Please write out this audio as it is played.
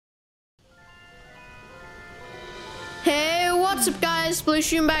what's up guys,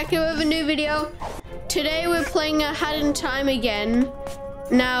 Bluestreem back here with a new video. Today we're playing a Hat in Time again.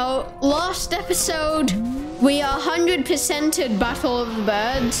 Now, last episode, we 100%ed Battle of the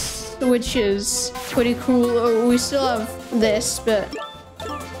Birds, which is pretty cool. Oh, we still have this, but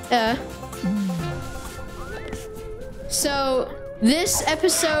so this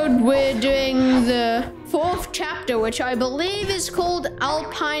episode we're doing the 4th chapter, which I believe is called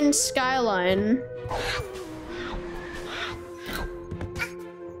Alpine Skyline.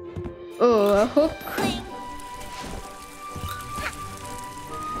 Oh, a hook.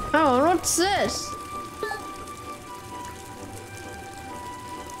 Oh, what's this?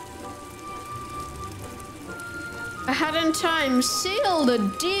 A Hat in Time sealed a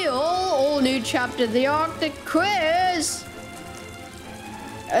deal. All new chapter, the Arctic quiz.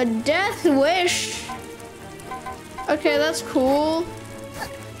 A death wish. Okay, that's cool.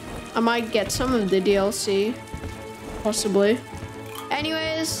 I might get some of the DLC, possibly.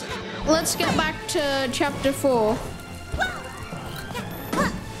 Anyways, let's get back to chapter 4.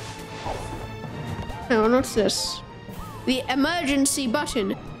 Oh, what's this? The emergency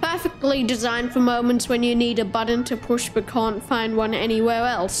button. Perfectly designed for moments when you need a button to push but can't find one anywhere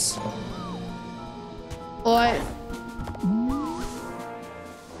else. Alright.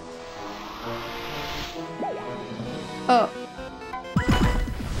 Oh.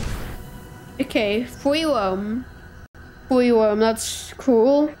 Okay, free roam. Free roam, that's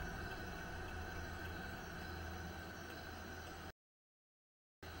cool.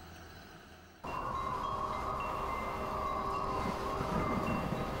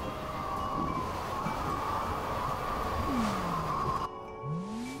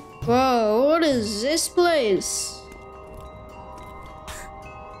 Whoa, what is this place?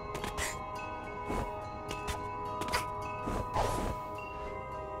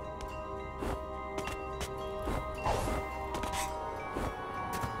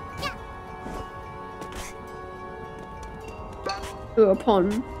 To a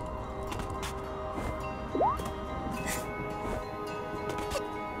pond.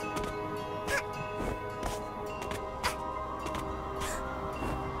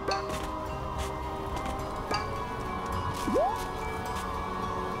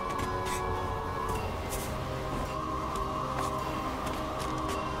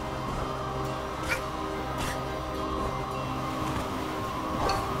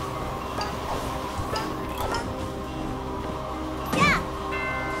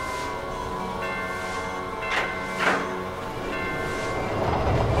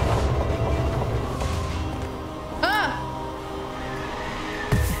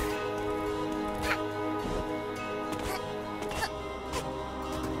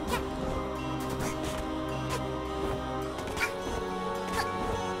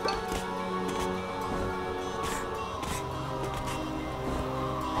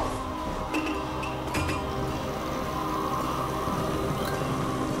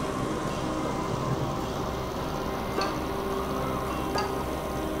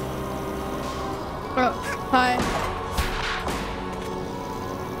 Oh, hi.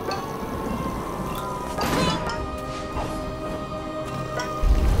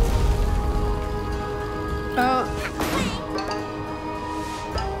 Oh.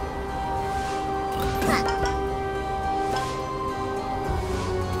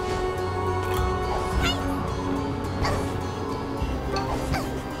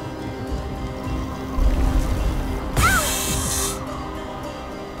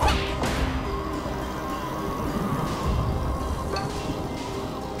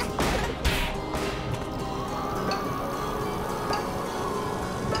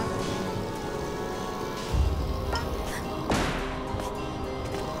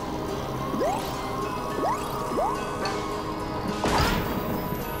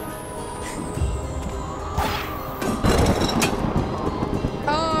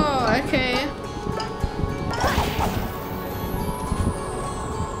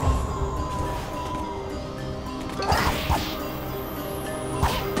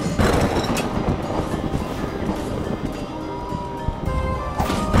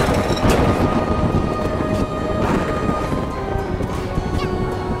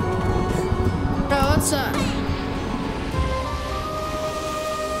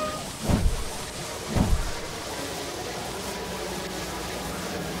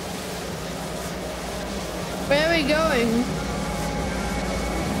 Where are we going?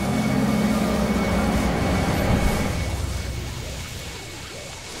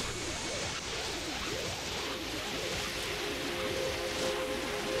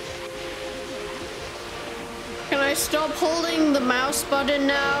 Can I stop holding the mouse button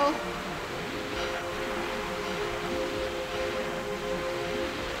now?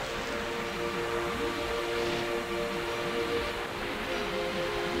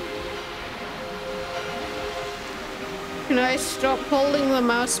 Can I stop holding the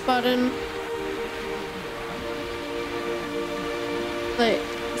mouse button? Like,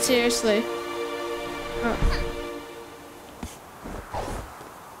 seriously.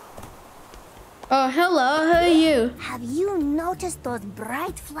 Oh, hello, who are you? Have you noticed those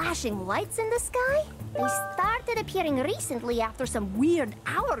bright flashing lights in the sky? They started appearing recently after some weird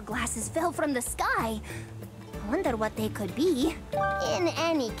hourglasses fell from the sky. Wonder what they could be. In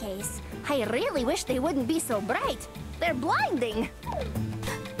any case, I really wish they wouldn't be so bright. They're blinding.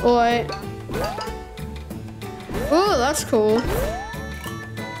 Wait. Oh, that's cool.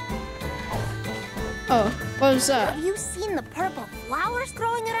 Oh, what was that? Have you seen the purple flowers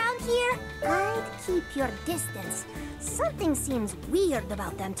growing around here? I'd keep your distance. Something seems weird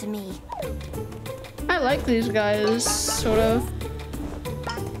about them to me. I like these guys, sort of.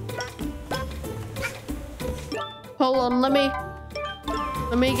 Hold on, let me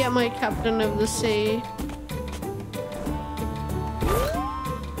get my captain of the sea.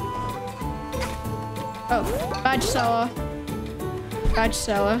 Oh, badge seller. Badge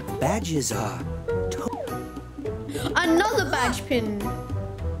seller. Badges are... Another badge pin.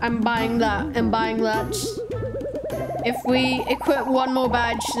 I'm buying that. I'm buying that. If we equip one more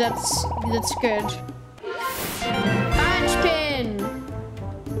badge, that's good. Badge pin.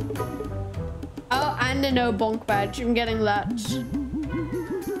 Oh, and a no bonk badge. I'm getting that.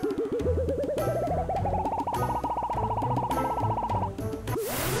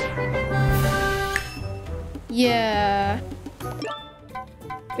 Yeah.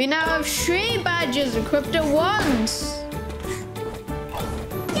 We now have 3 badges equipped at once.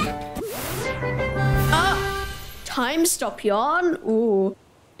 Ah, time stop yarn. Ooh,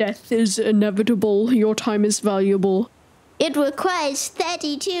 death is inevitable. Your time is valuable. It requires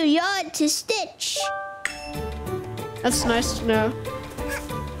 32 yarn to stitch. That's nice to know.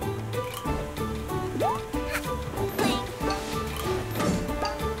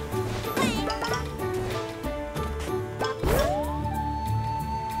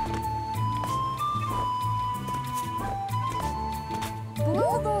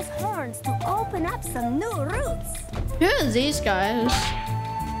 Blow those horns to open up some new routes. Who are these guys?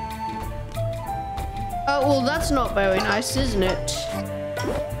 Oh, well, that's not very nice, isn't it?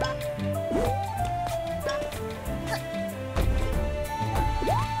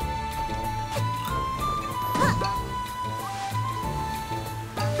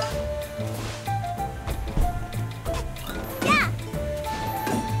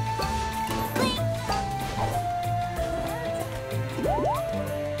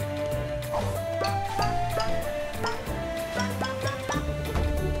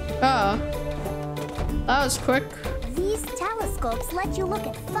 Oh, that was quick. These telescopes let you look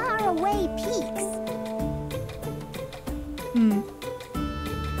at faraway peaks.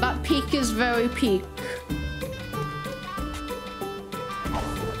 That peak is very peak.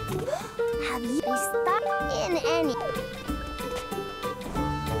 Have you stopped in any?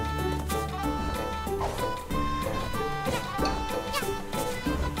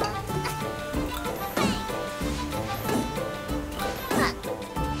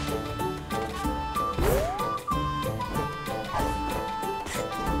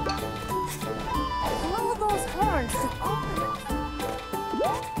 Blow those horns to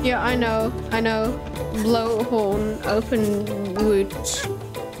open. Yeah, I know. Blow horn, open route.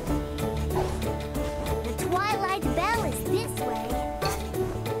 The Twilight Bell is this way.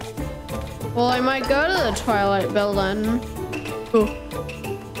 Well, I might go to the Twilight Bell then. Oh.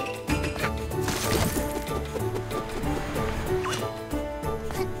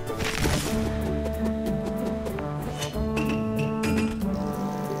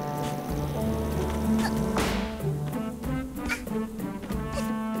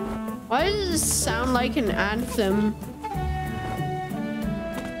 Why does this sound like an anthem?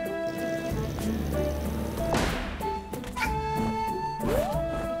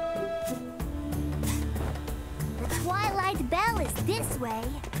 The Twilight Bell is this way.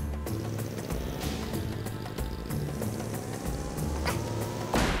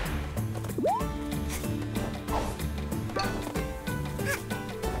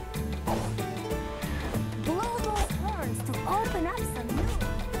 Blow those horns to open up some new.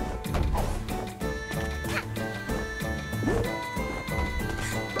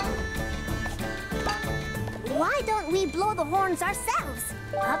 Why don't we blow the horns ourselves?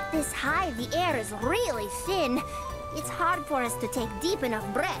 Up this high, the air is really thin. It's hard for us to take deep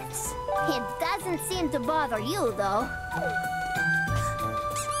enough breaths. It doesn't seem to bother you, though.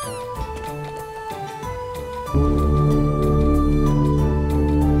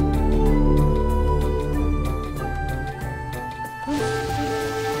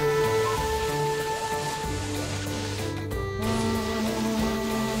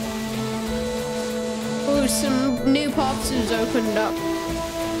 Oh, some new parts has opened up.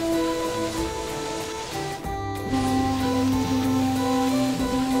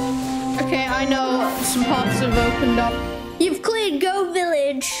 Okay, I know some parts have opened up. You've cleared Go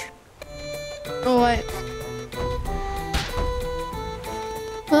Village. Oh, wait.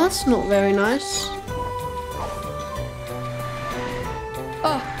 Well, that's not very nice.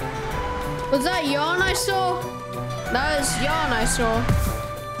 Oh, was that yarn I saw? That was yarn I saw.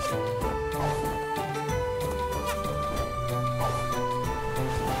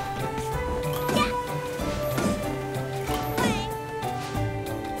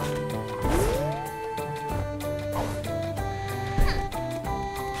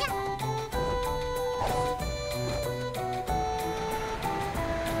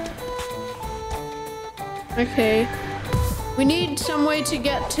 Okay. We need some way to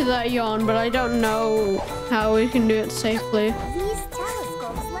get to that yarn, but I don't know how we can do it safely. These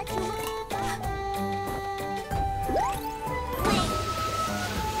telescopes let you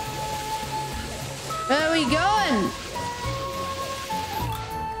Where are we going?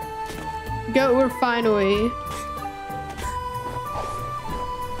 Goat refinery.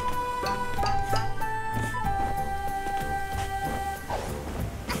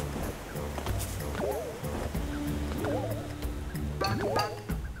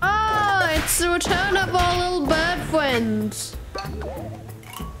 It's the return of our little bird friends.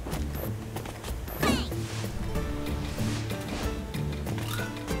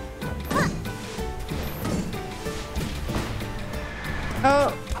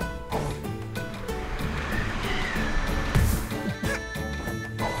 Oh.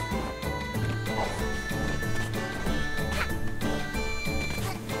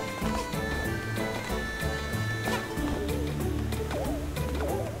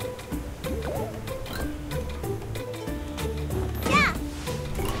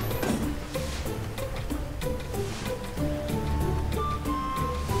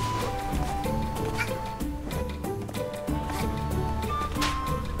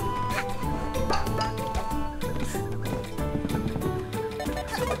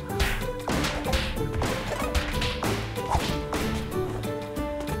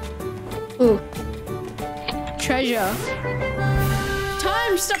 Ooh. Treasure.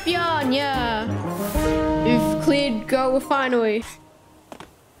 Time stop yarn, yeah. We've cleared Go refinery.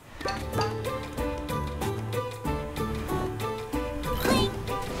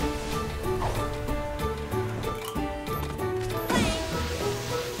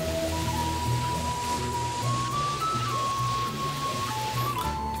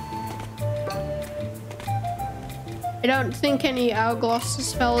 I don't think any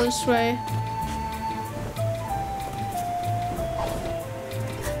hourglasses fell this way.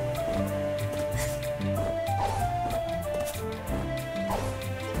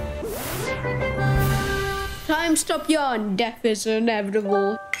 Time stop yarn. Death is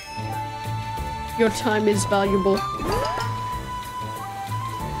inevitable. Your time is valuable.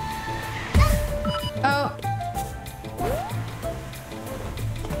 Oh.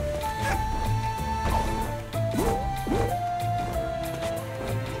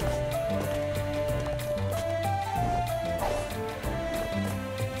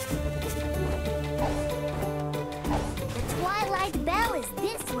 Twilight Bell is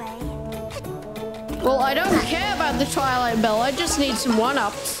this way. Well, I don't care about the Twilight Bell. I just need some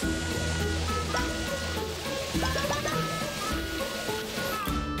one-ups.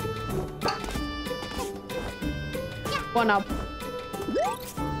 One up.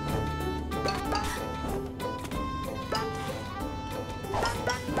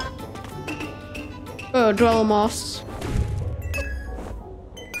 Oh, Dweller Moss.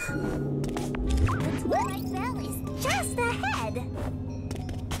 The Twilight Bell is just ahead.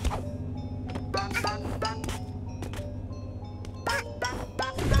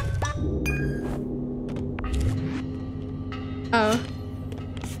 Oh.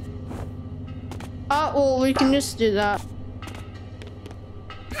 Oh, well, we can just do that.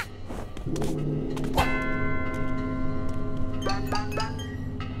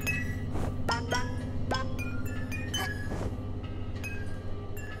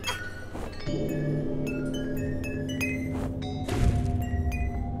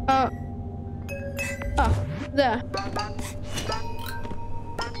 Oh, there.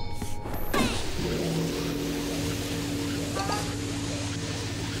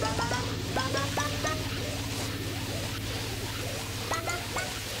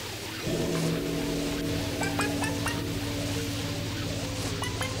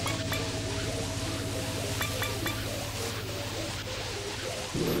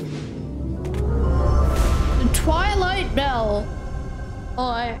 The Twilight Bell.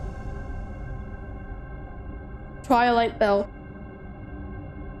 Oh, Twilight Bell.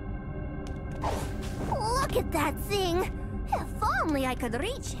 Look at that thing! If only I could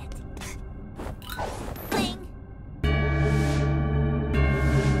reach it. Bling.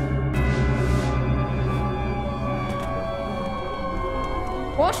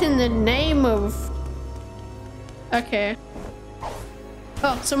 What in the name of... Okay.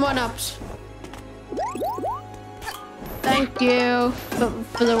 Oh, some one-ups. Thank you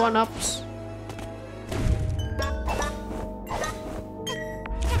for the one-ups.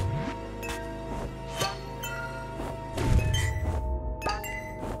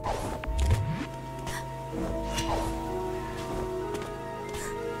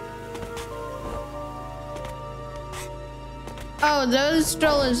 Oh, those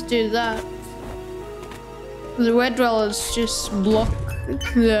dwellers do that. The red dwellers just block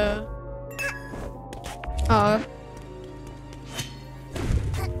the... Oh.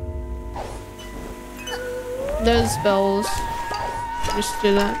 Those bells just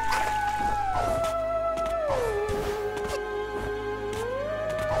do that.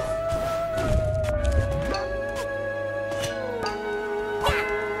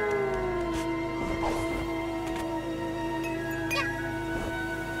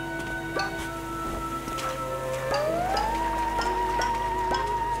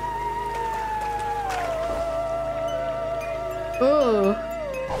 Oh!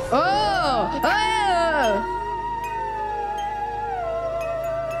 Oh! Oh!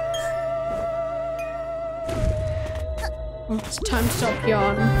 It's time to stop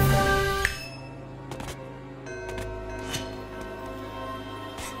yawning.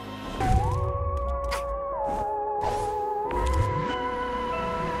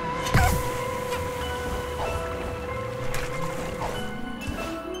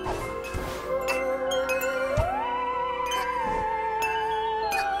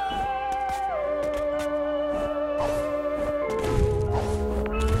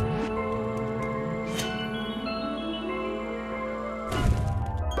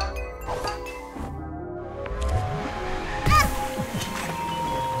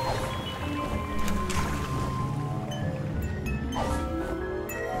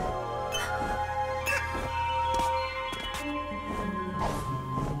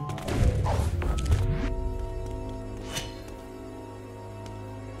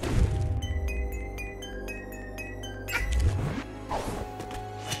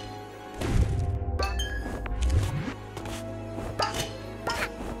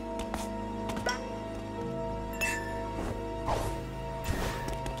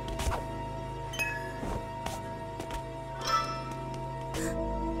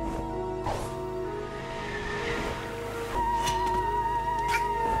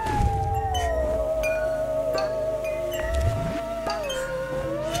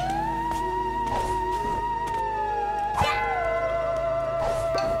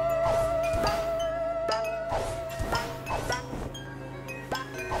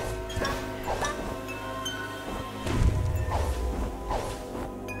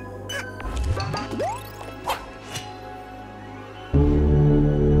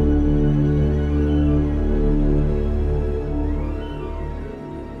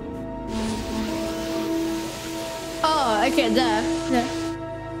 Okay, there.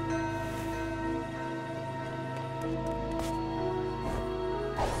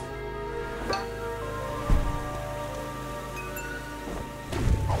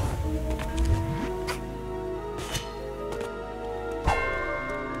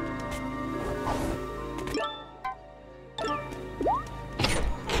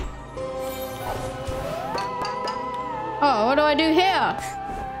 Oh, what do I do here?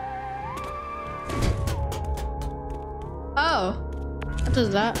 Oh, what does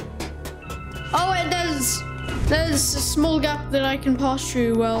that? Oh, wait, there's a small gap that I can pass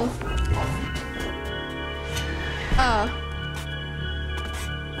through. Well, ah.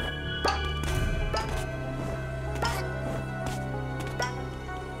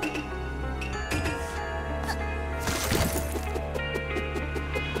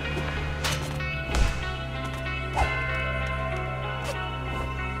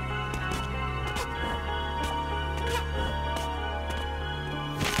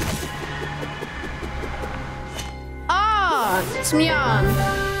 It's Mian.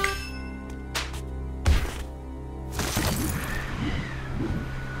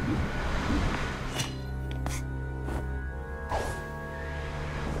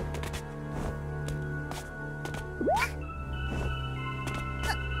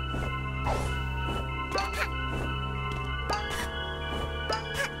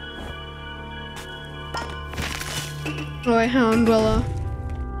 Oh, wait, Hound Dweller.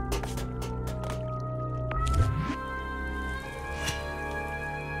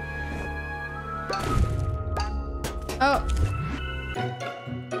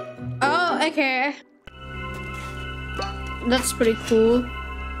 That's pretty cool.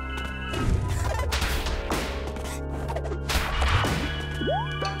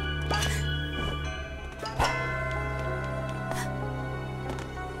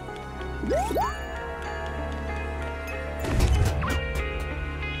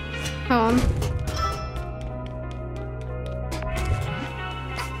 Hold on.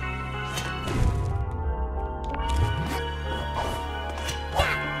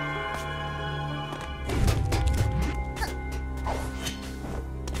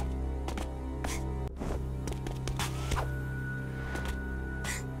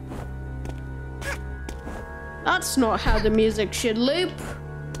 That's not how the music should loop.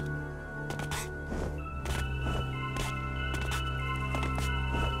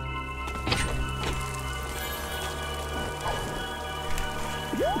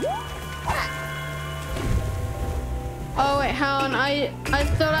 Oh wait, hang on. I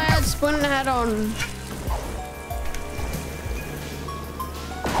thought I had spun head on.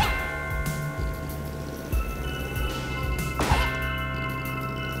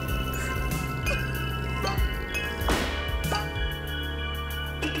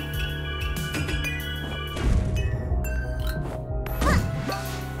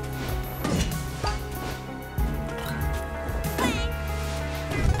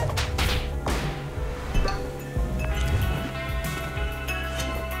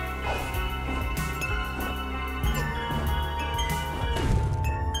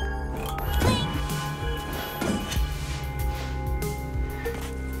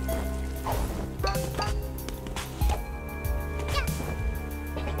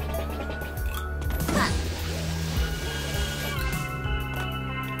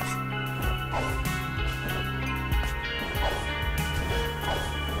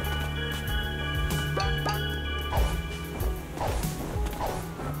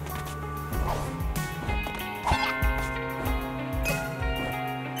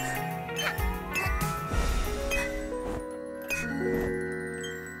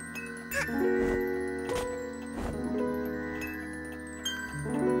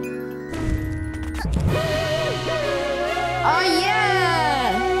 Oh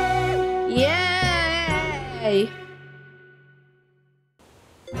yeah! Yay!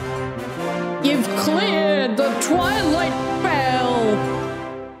 You've cleared the Twilight Bell!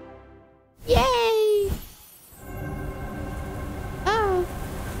 Yay! Oh,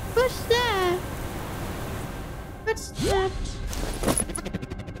 what's that? What's that?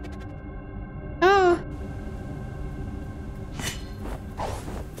 Oh.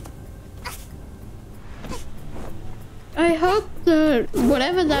 I hope that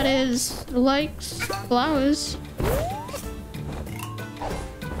whatever that is likes flowers.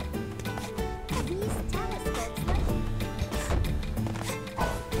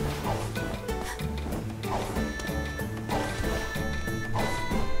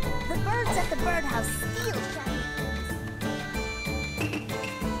 The birds at the birdhouse steal shiny things.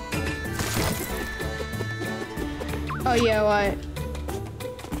 Oh yeah, what?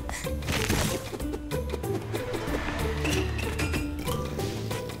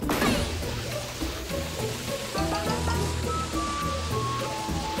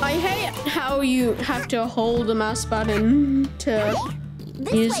 I hate how you have to hold the mouse button to use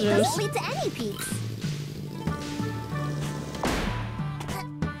This way this. doesn't lead to any peaks.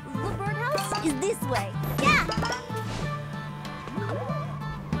 The birdhouse is this way. Yeah.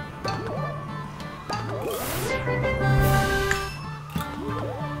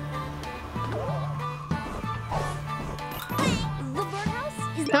 The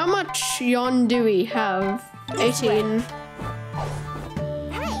birdhouse is. How much yon do we have? 18.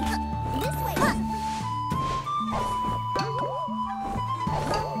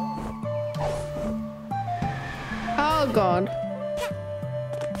 Oh god.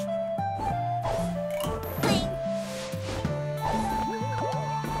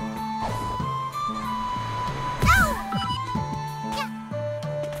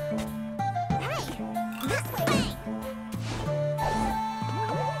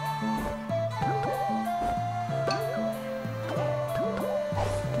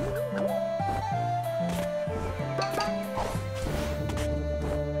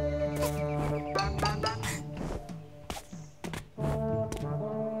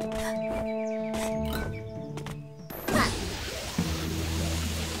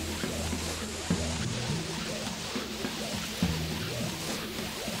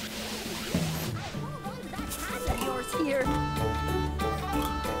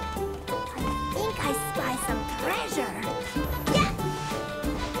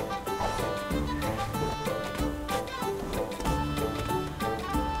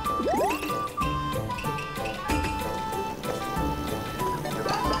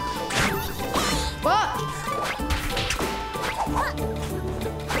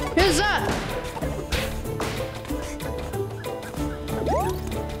 Who's that?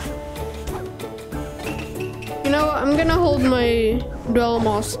 You know what? I'm gonna hold my dual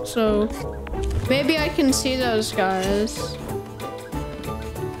mask so maybe I can see those guys.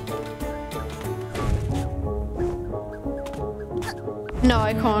 No,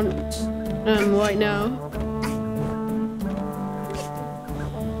 I can't. Right now.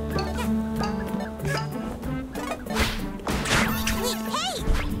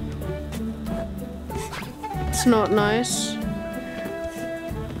 It's not nice.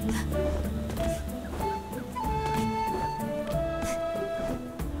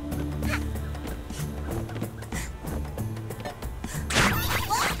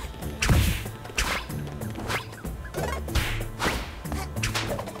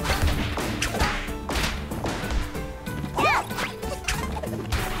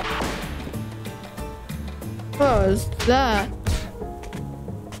 What was that?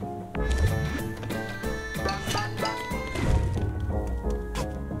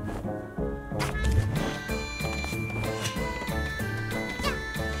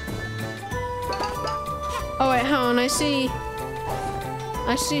 Oh wait, hang on, I see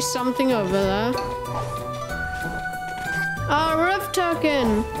something over there. Oh, roof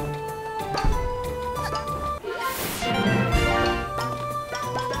token!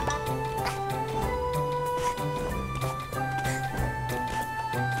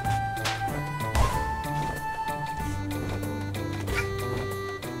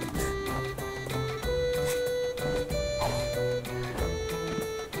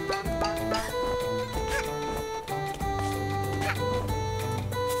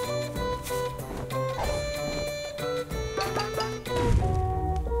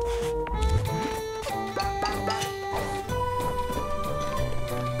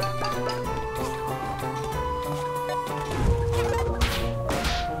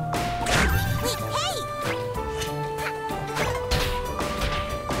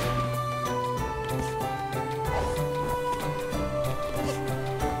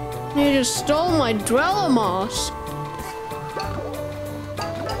 You just stole my Drella mask.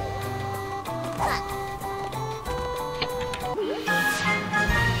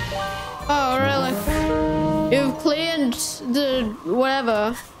 Oh, really? You've cleared the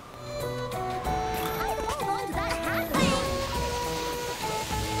whatever.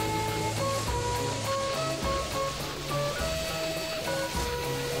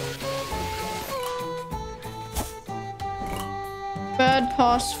 Bird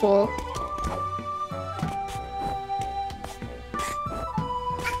pass for.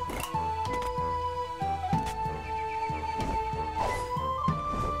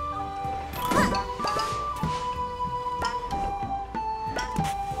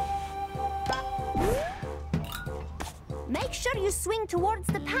 Make sure you swing towards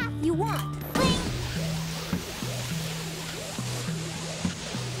the path you want.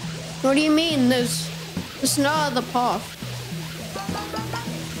 What do you mean? There's no other path.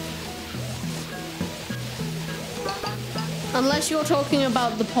 Unless you're talking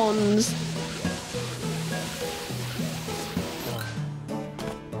about the ponds.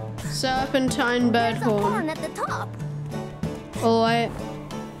 Serpentine bird There's a horn. horn at the top. Oh, wait.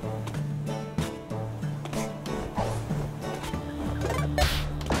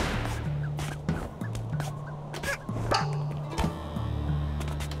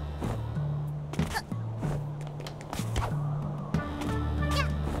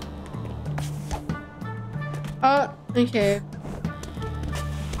 Oh, okay.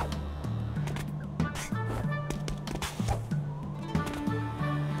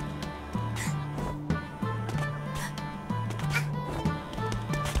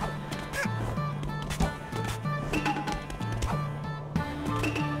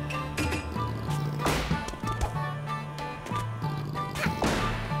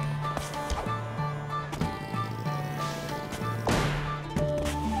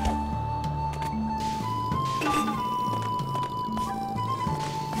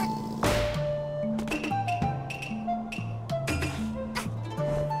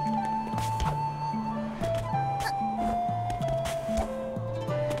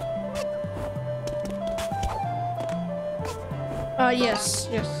 Yes,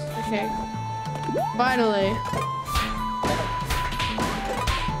 yes, okay. Finally.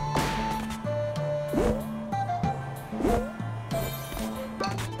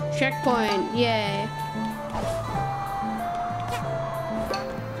 Checkpoint, yay.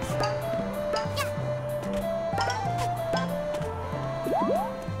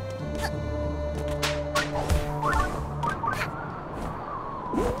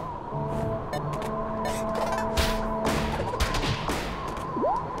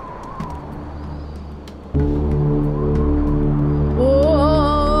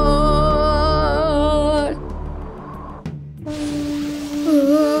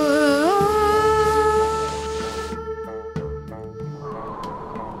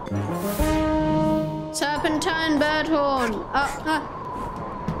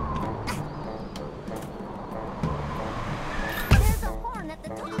 There's a horn at the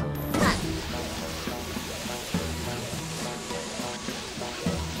top.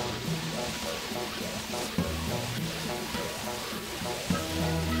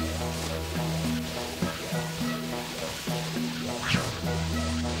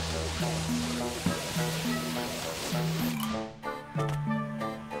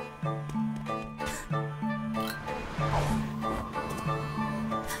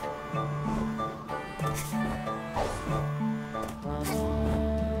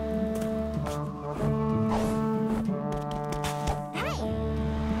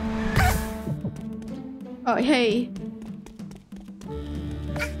 Oh, hey.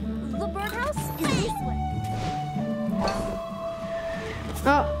 The birdhouse is this way.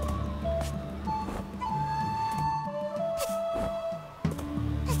 Oh.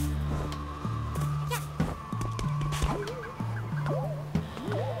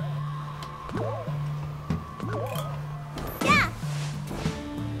 Yeah.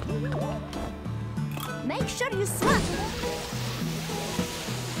 Make sure you swim.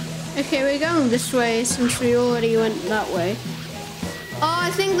 Okay, we're going this way since we already went that way. Oh,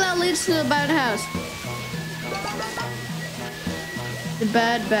 I think that leads to the birdhouse. The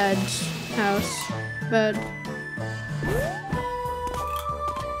bird's house. Bird.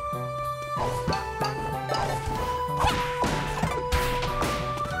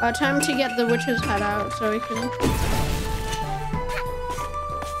 Time to get the witch's hat out so we can...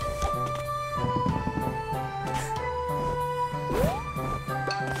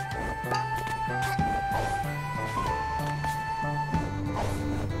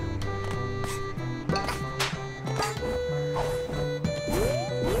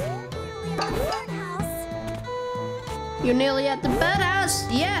 You're nearly at the birdhouse.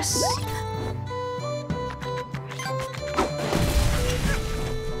 Yes.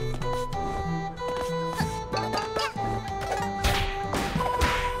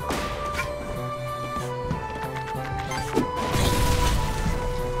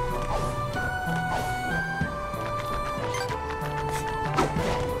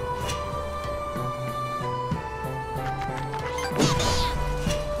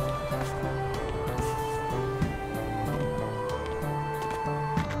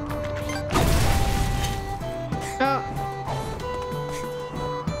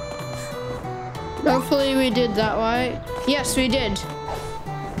 Hopefully we did that right. Yes, we did.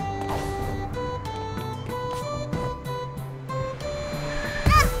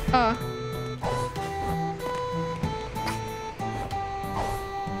 Oh.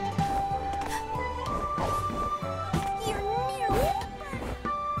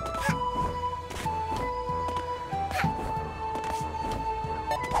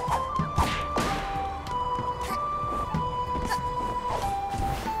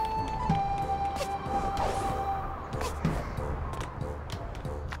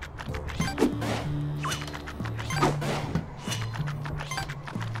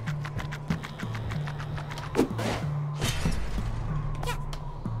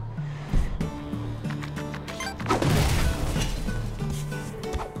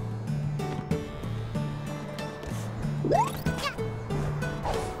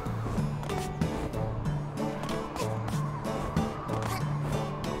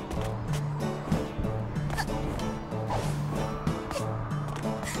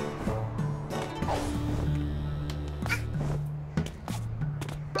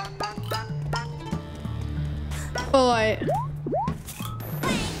 Alright.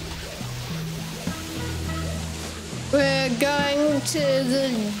 We're going to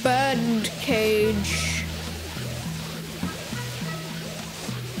the bird cage.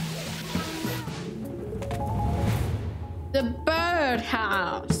 The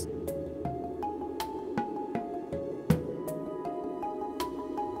birdhouse.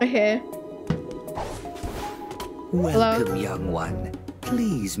 Okay. Welcome, Hello? young one.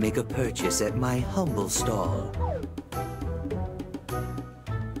 Please make a purchase at my humble stall.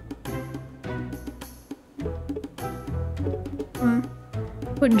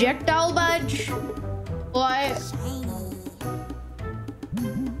 Projectile badge? What?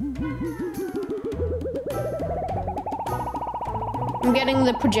 I'm getting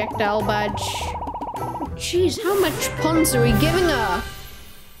the projectile badge. Jeez, how much puns are we giving her?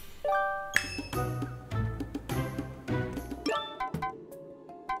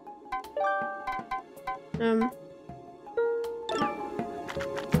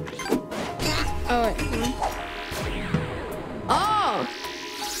 Oh, wait. Oh!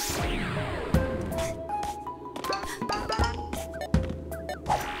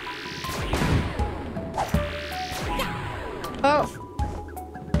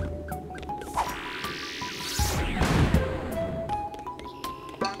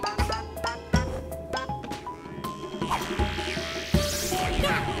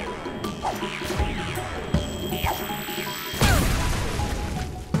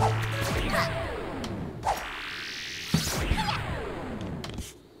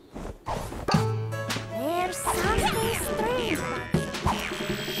 There's something strange.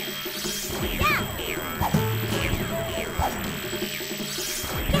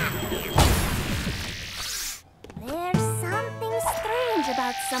 There's something strange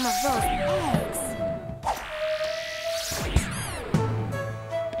about some of those eggs.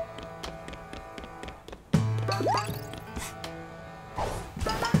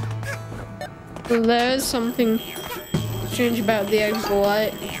 There's something strange about the eggs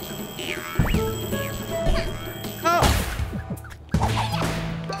light.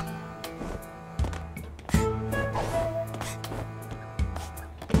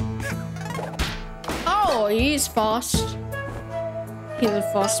 Oh, he's fast. He's a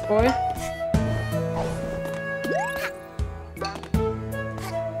fast boy.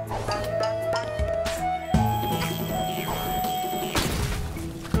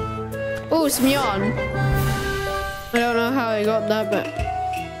 Oh, it's Myon. I don't know how he got that, but...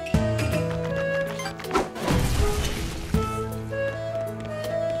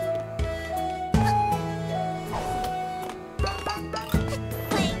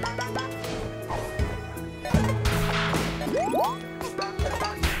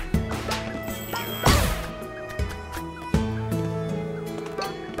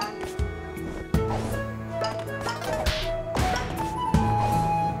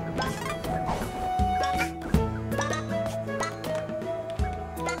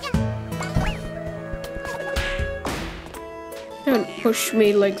 Don't push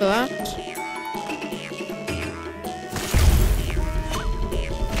me like that.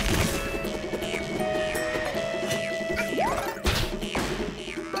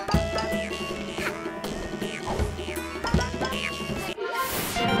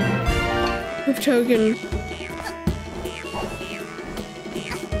 With token.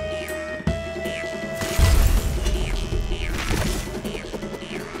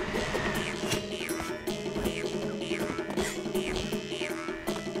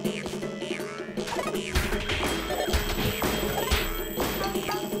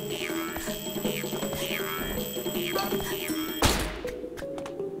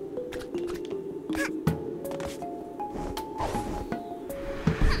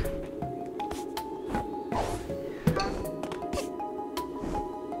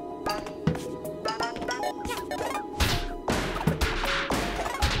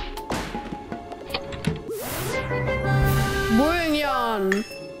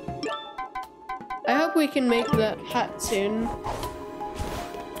 I hope we can make that hat soon.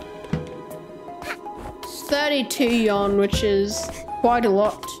 It's 32 yen, which is quite a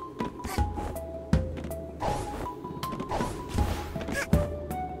lot.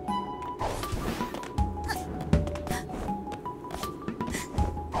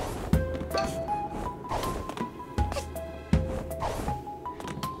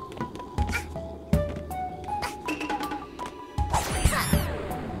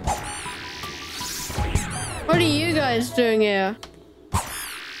 What are you guys doing here?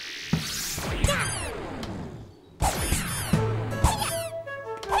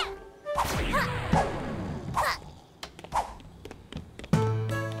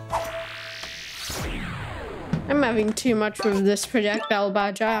 I'm having too much with this projectile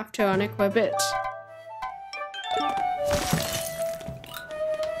badge. I have to unequip it.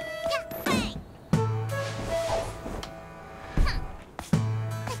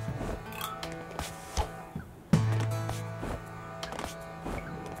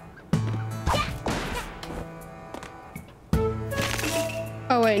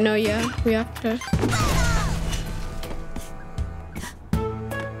 Oh wait, no, yeah, we have to.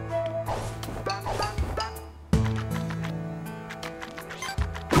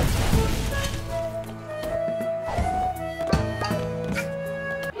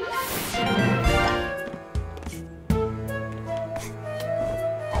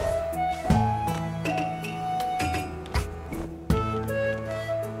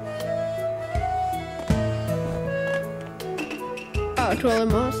 Oh,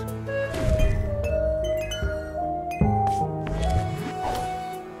 12 miles.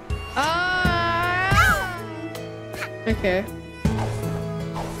 Ah! Okay.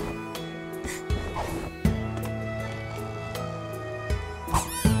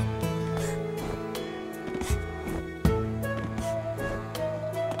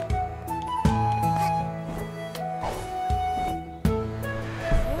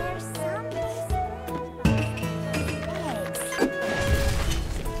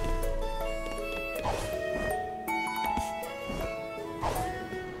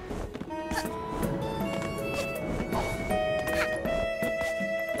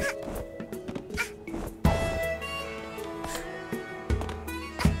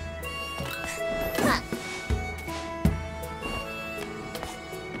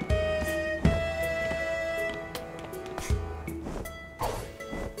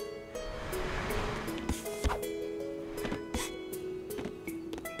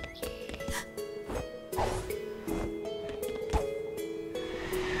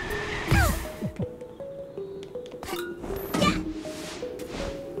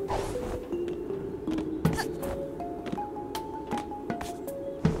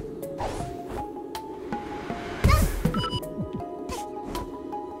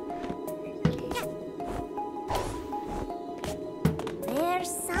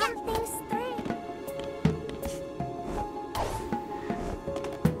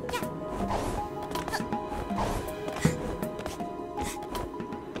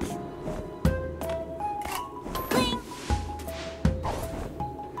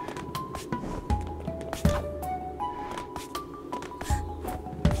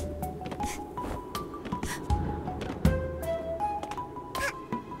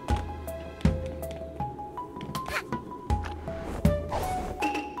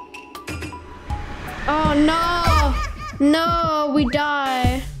 Oh no! No, we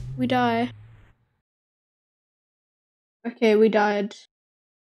die. We die. Okay, we died.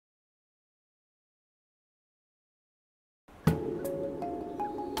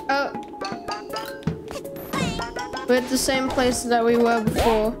 Oh. We're at the same place that we were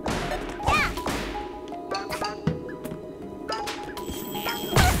before.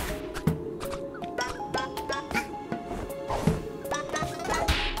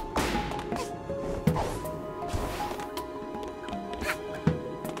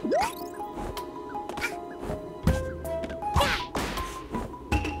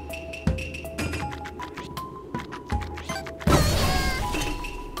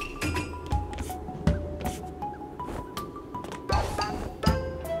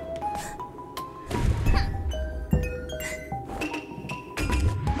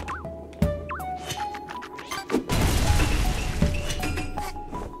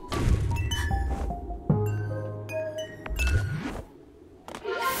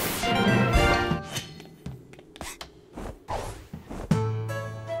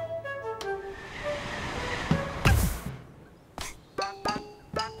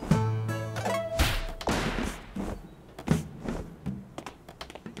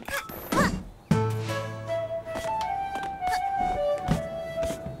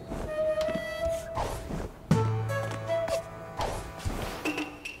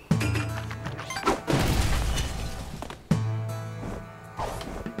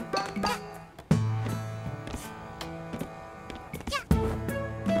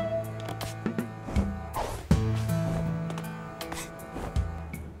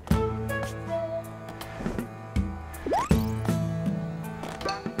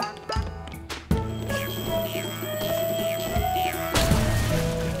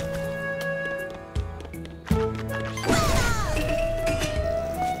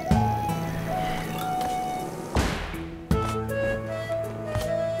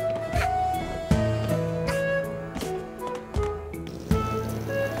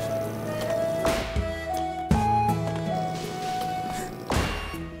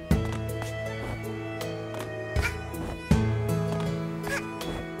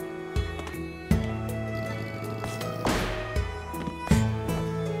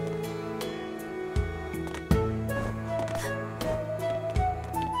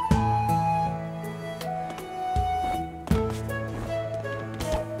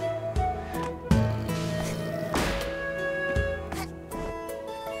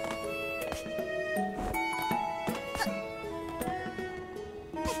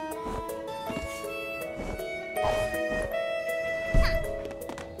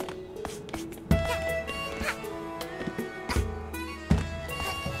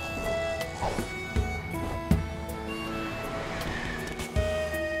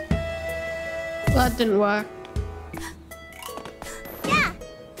 That didn't work. Yeah.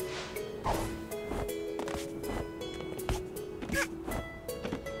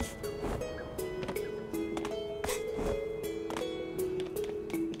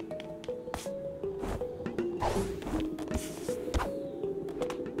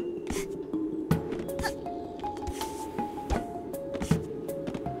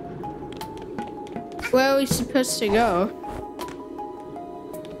 Where are we supposed to go?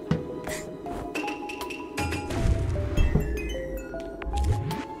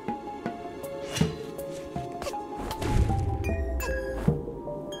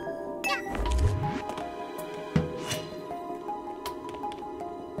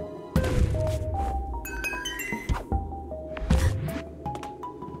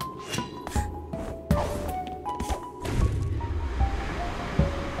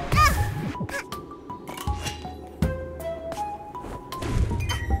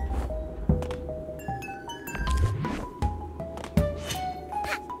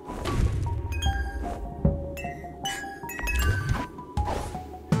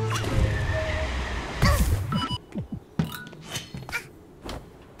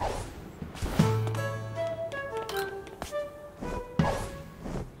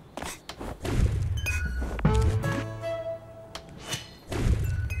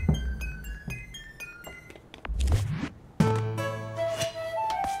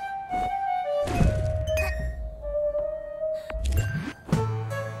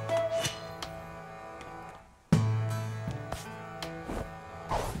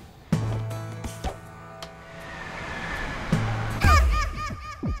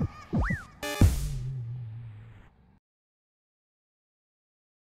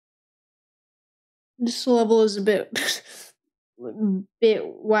 This level is a bit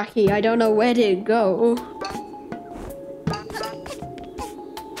wacky. I don't know where to go.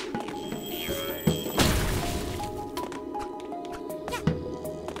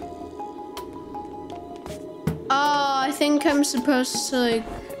 think I'm supposed to like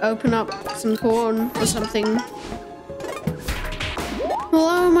open up some corn or something. Well,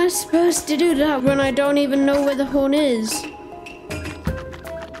 how am I supposed to do that when I don't even know where the horn is?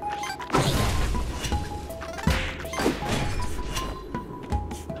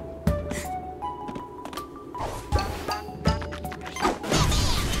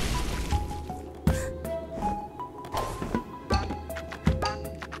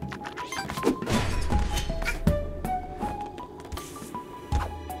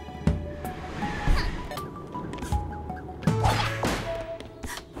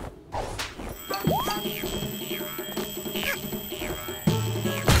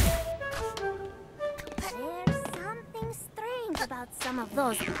 Some of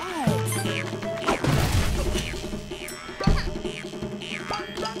those eggs.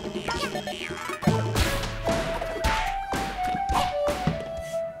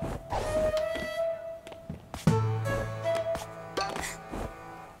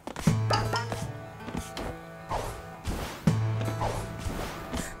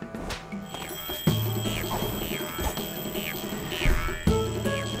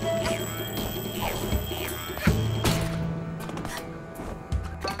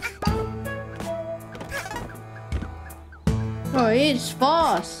 Oh, it's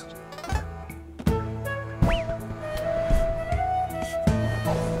fast.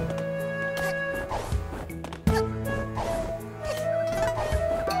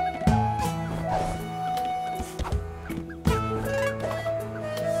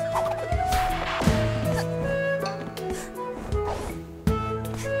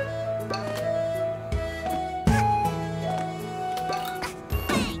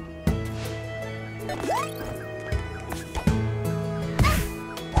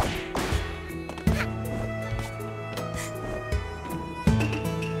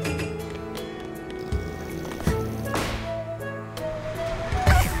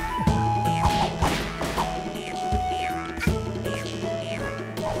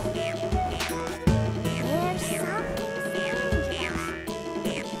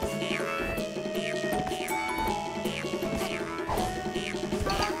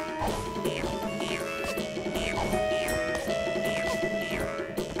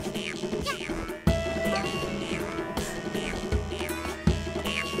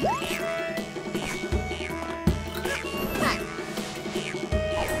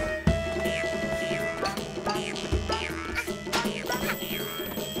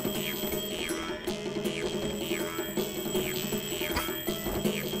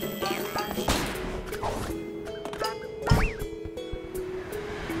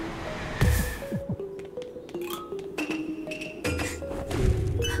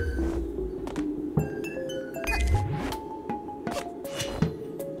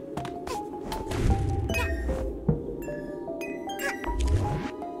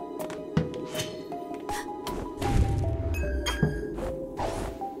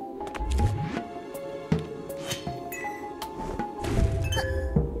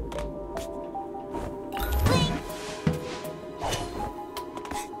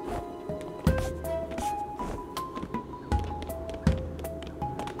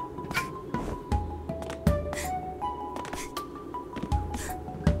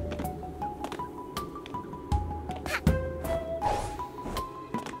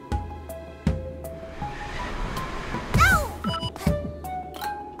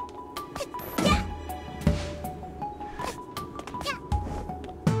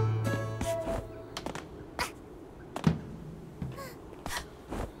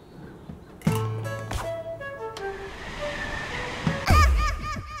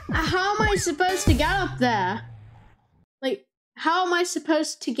 How am I supposed to get up there? Like, how am I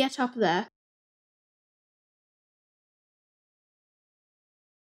supposed to get up there?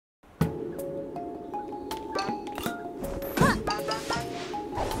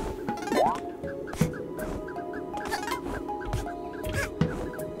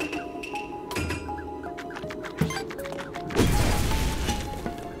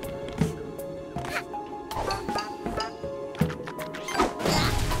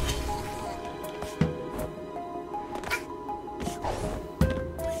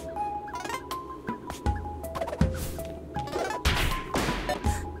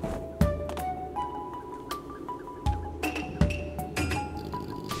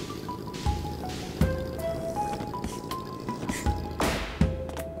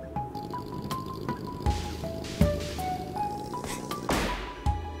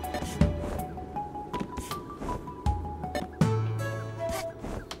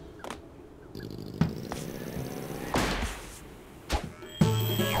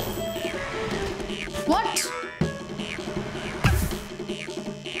 What?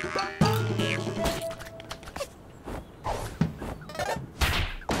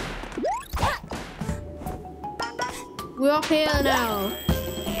 here now.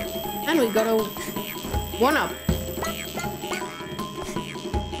 And we got a 1-up.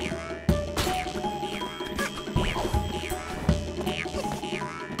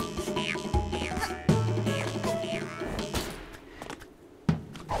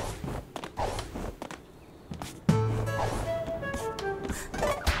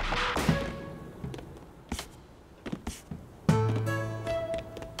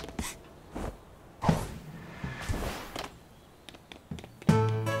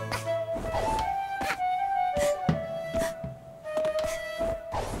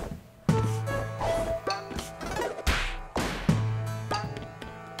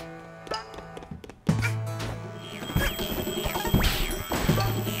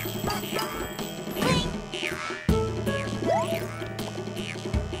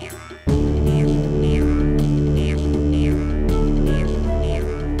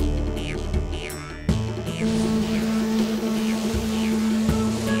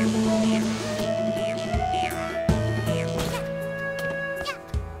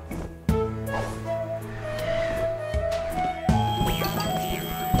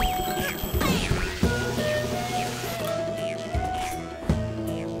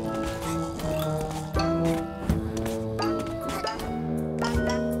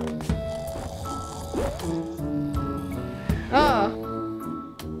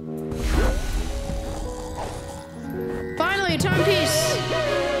 Timepiece!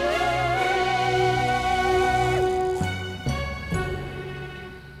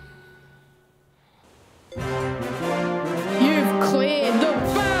 You've cleared the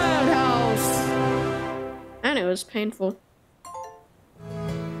Birdhouse! And it was painful.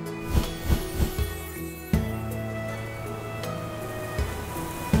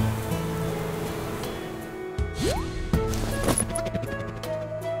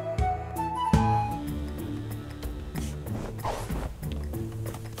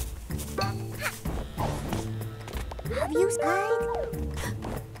 Have you spied?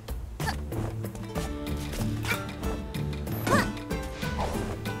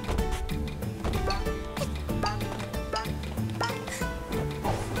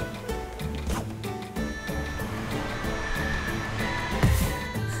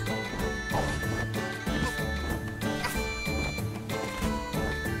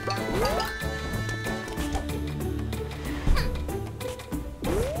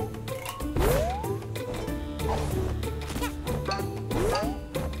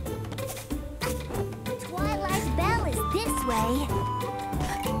 Twilight Bell is this way.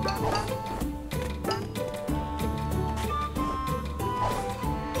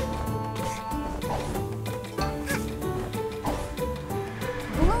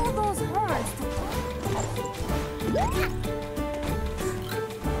 Blow those horns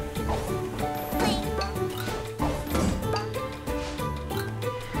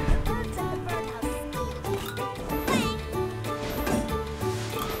Birds at the birdhouse.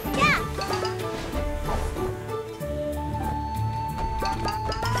 Yeah!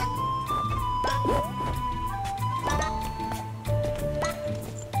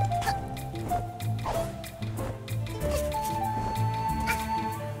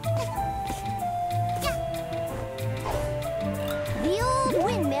 The old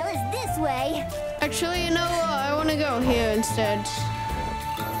windmill is this way. Actually, you know what? I want to go here instead.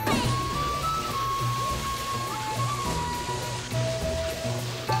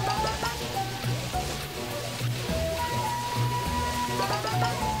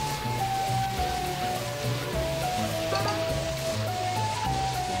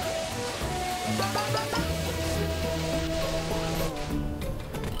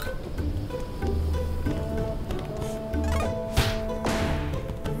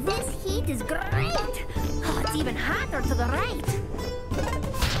 This heat is great. Oh, it's even hotter to the right.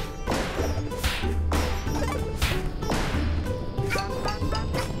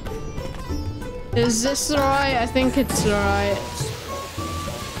 Is this right? I think it's right.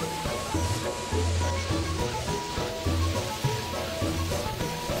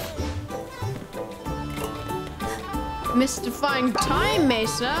 Mystifying time,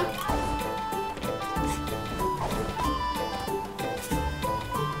 Mesa.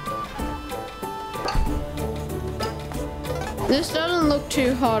 This doesn't look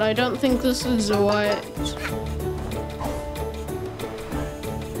too hot. I don't think this is white.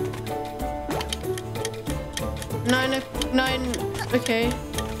 Nine, okay.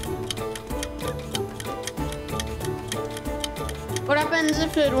 What happens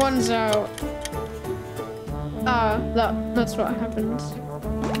if it runs out? Ah, that's what happens.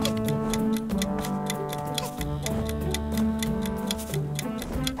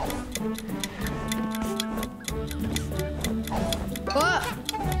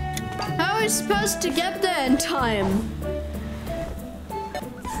 How are we supposed to get there in time?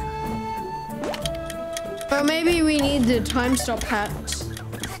 Or maybe we need the time stop hat.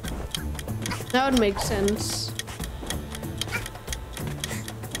 That would make sense.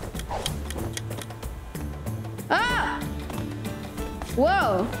 Ah!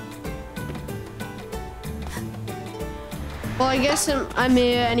 Whoa! Well, I guess I'm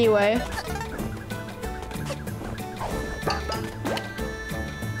here anyway.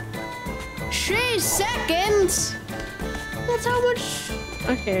 Seconds? That's how much...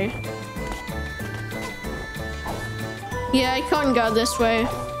 Okay. Yeah, I can't go this way.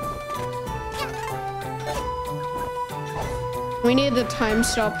 We need the time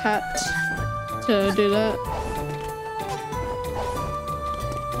stop hat to do that.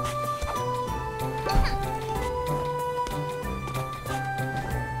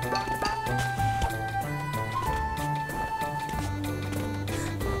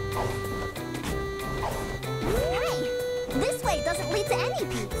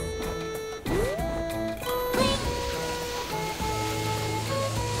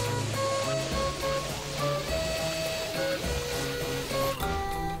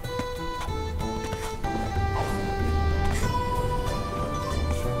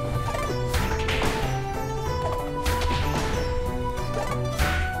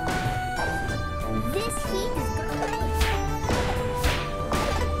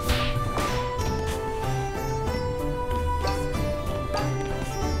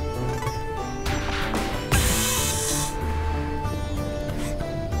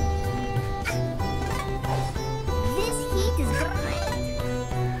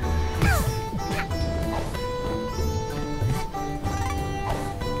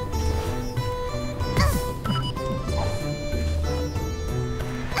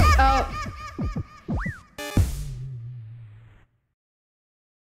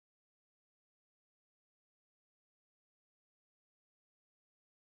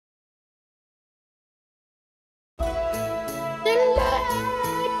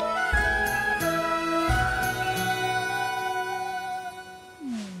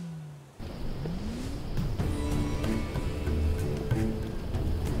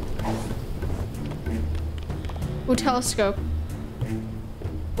 Ooh, telescope.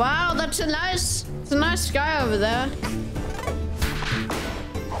 Wow, it's a nice sky over there.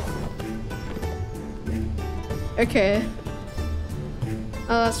 Okay.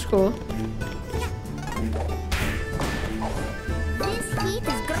 Oh, that's cool. This heat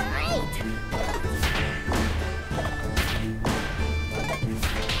is great.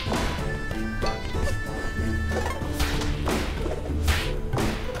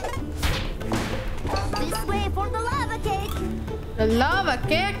 This way for the lava cake. The lava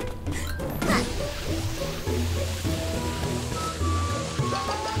cake?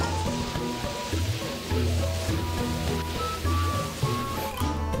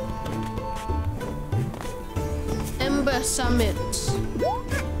 Ember Summit.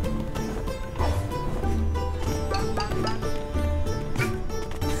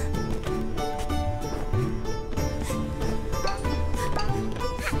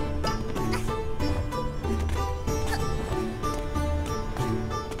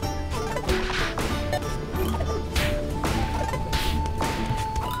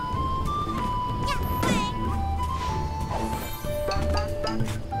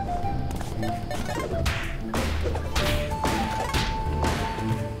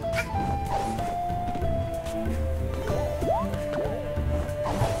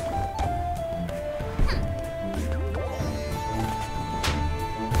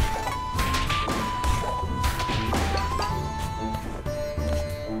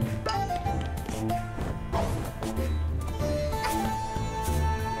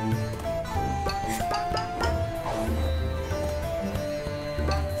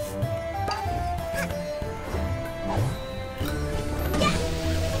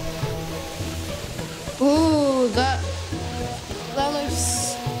 Ooh, that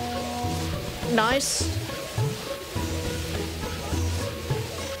looks nice.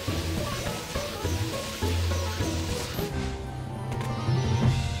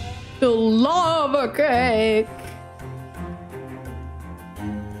 The lava cake.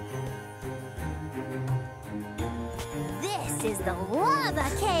 This is the lava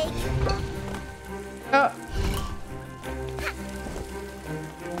cake. Oh.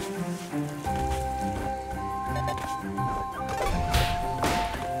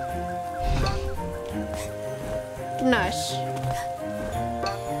 Nice.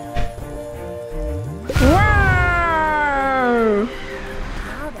 Wow!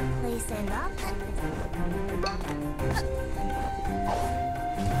 How the place end up?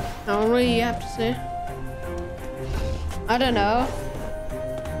 Oh, what do you have to say? I don't know.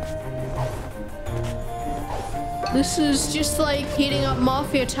 This is just like heating up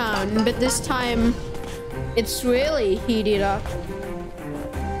Mafia Town, but this time it's really heated up.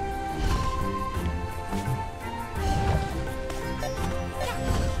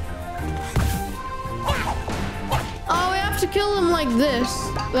 Oh, we have to kill them like this.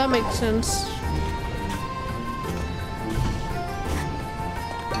 That makes sense.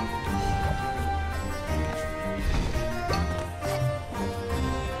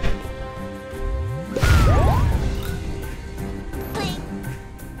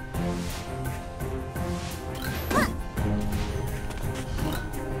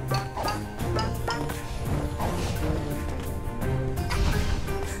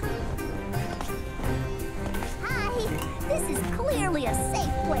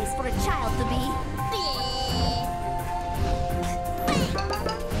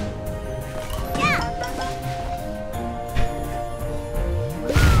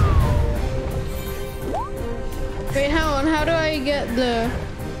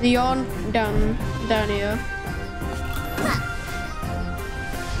 The yawn down here.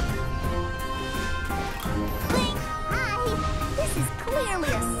 Hi, this is clearly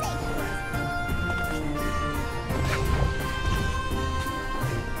a safe.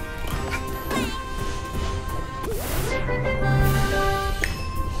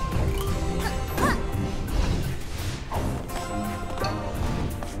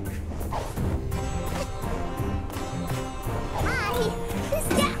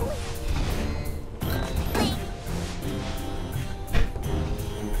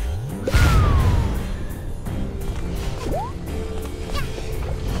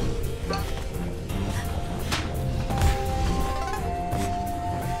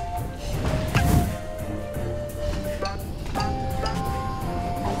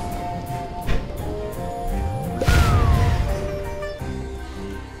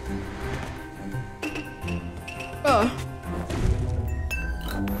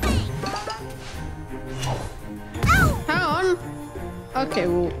 Okay,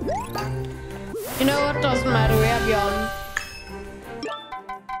 well, you know what? Doesn't matter. We have yawn.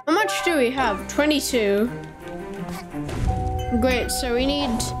 How much do we have? 22. Great. So we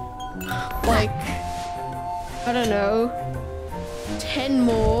need like, I don't know, 10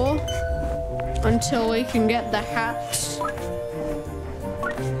 more until we can get the hat.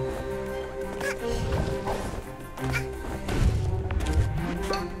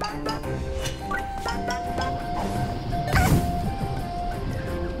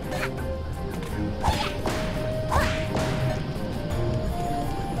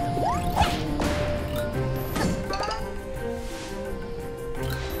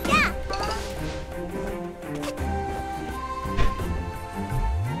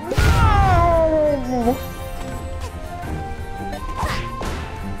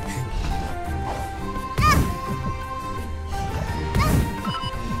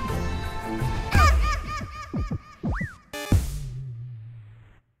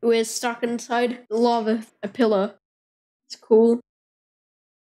 We're stuck inside lava, a pillar. It's cool.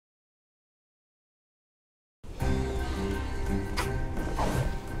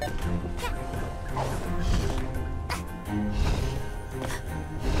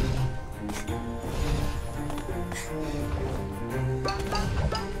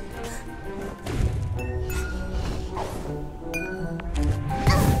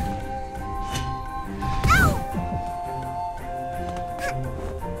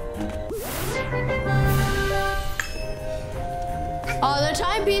 Oh, the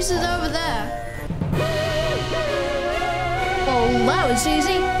timepiece is over there. Oh, that was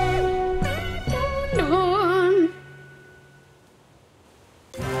easy.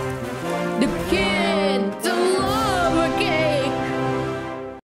 The kid, the lava cake.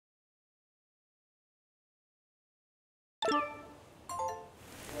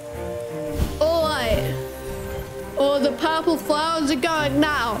 All right. Oh, the purple flowers are going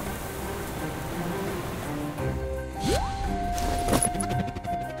now.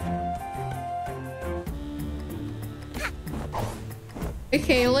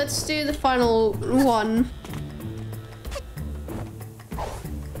 Okay, let's do the final one.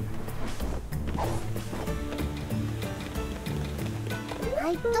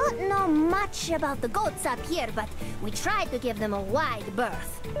 I don't know much about the goats up here, but we try to give them a wide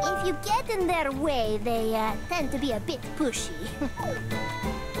berth. If you get in their way, they tend to be a bit pushy.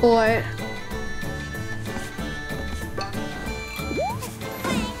 Boy.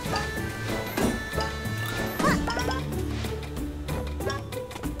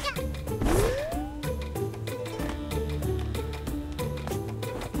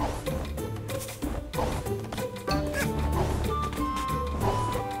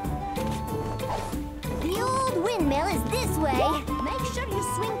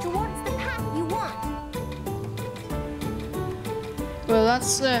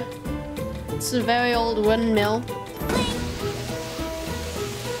 that's it's a very old windmill.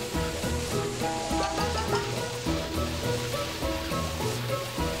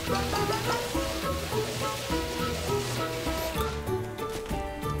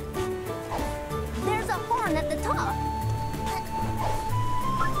 There's a horn at the top.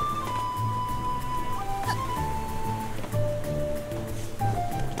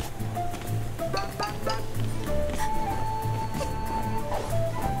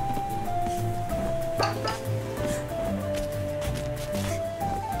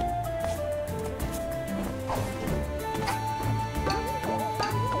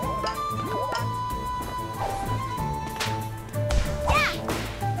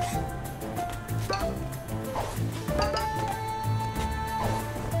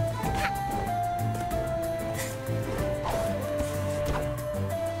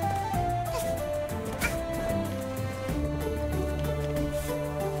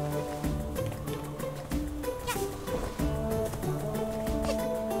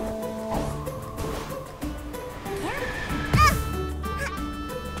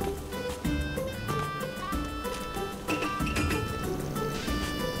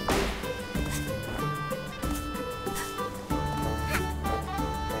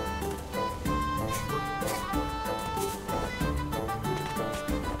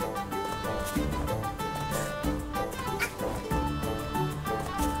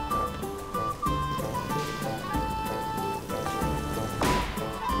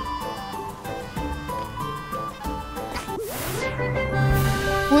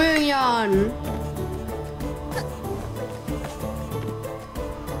 William.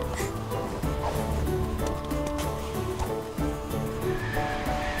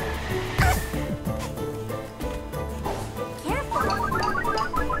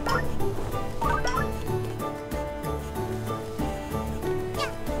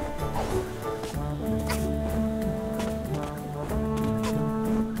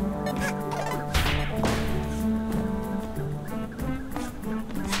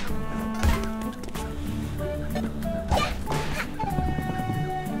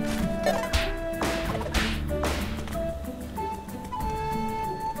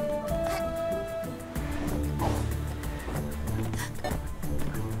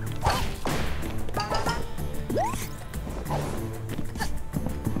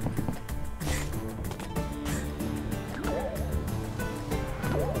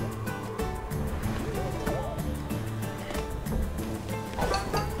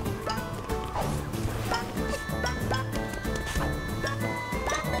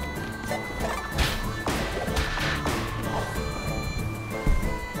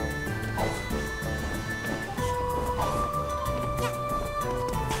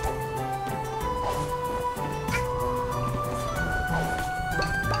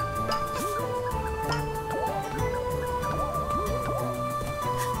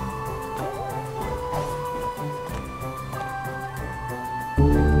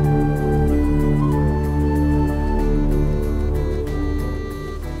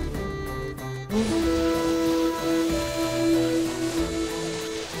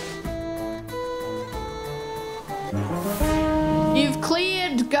 You've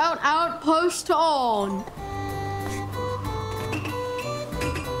cleared Goat Outpost on.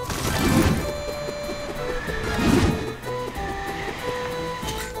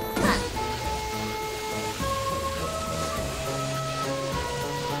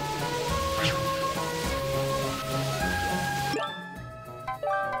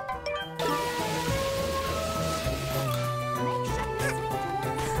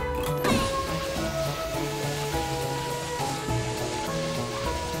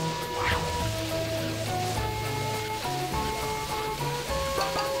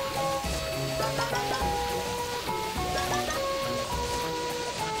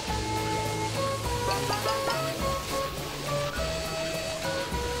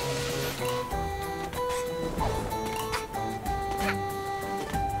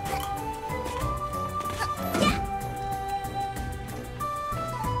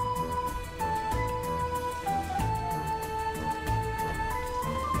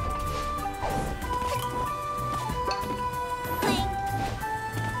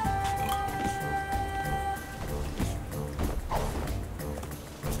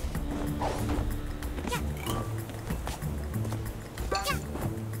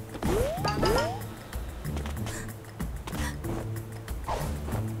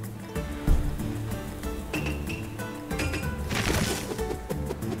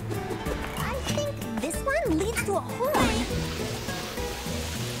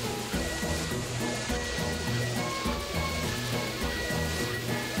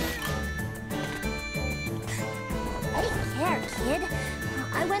 kid.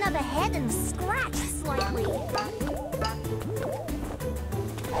 I went up ahead and scratched slightly. Hey!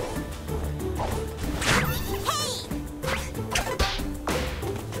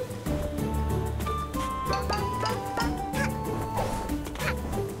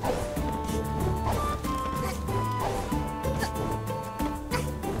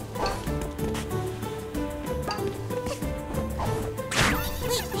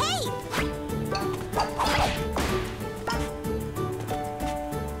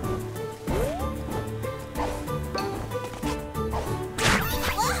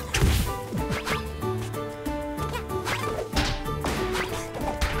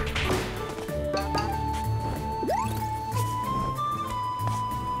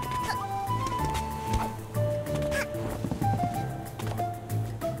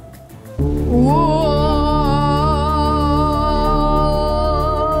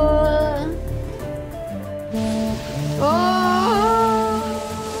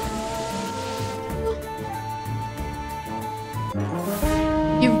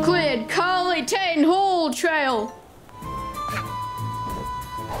 You've cleared Carly Tane Hall Trail.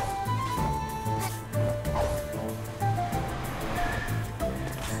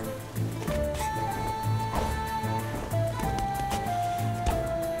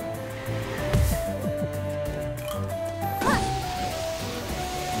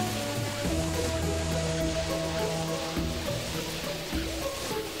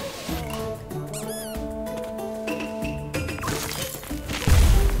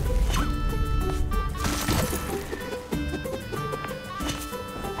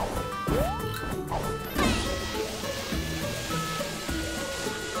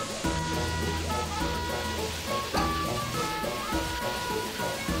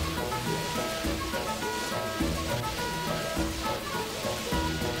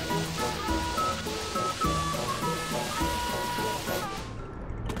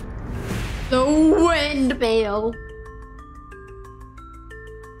 The Windmill.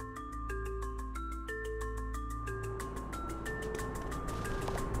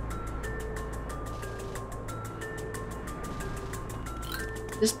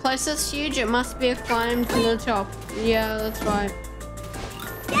 This place is huge. It must be a climb to the top. Yeah, that's right.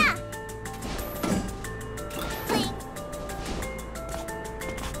 Yeah.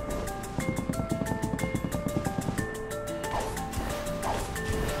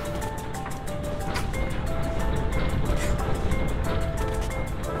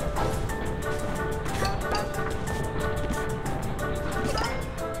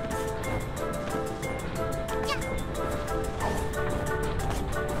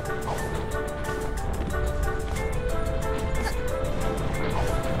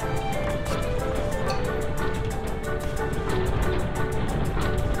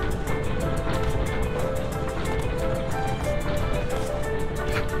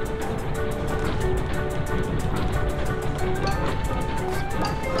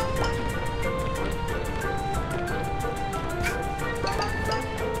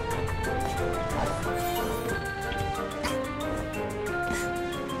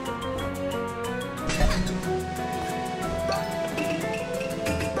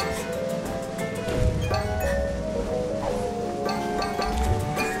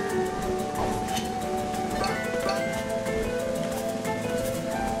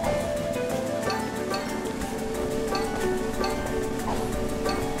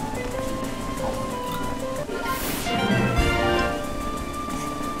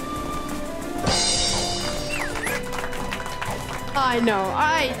 I know.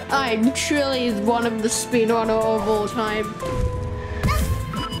 I'm truly one of the speedrunner of all time.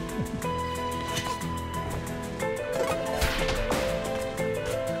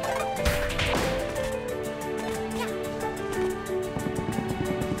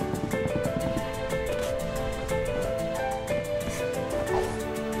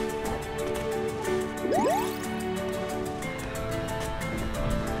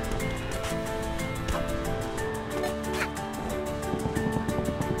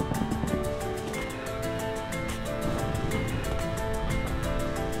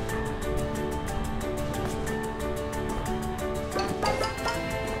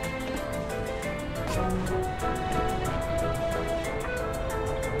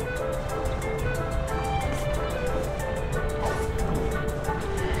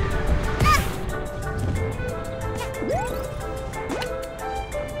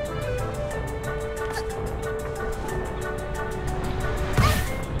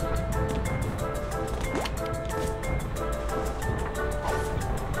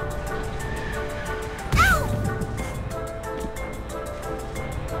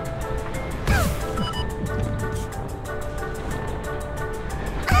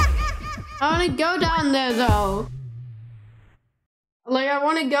 want to go down there, though. Like, I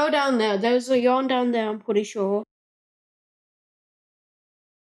want to go down there. There's a yawn down there, I'm pretty sure.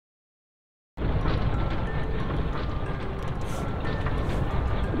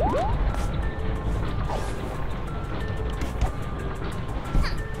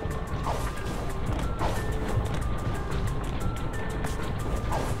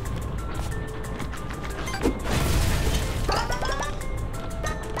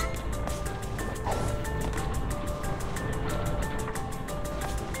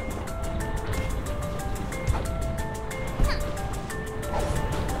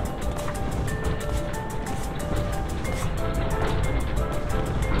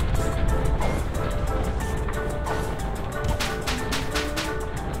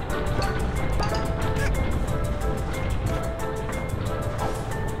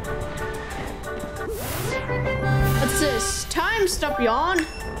 Stop yawn.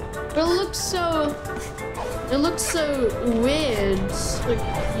 But it looks so weird. It's like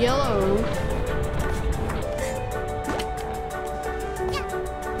yellow.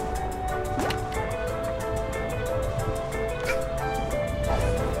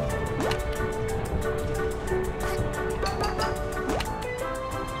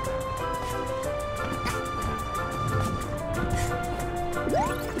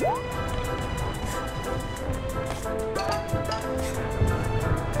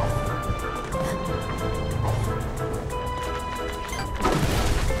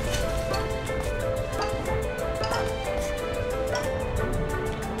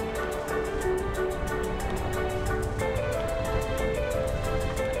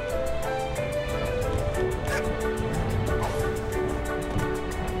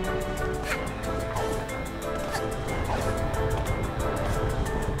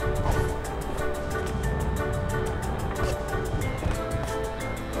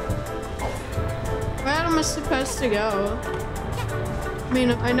 Supposed to go? I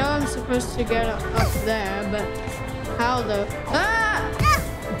mean, I know I'm supposed to get up there, but how though? Ah!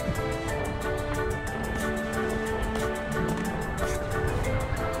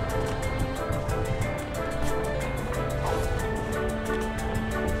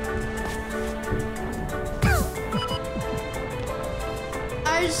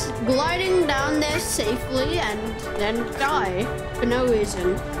 I was gliding down there safely and then die for no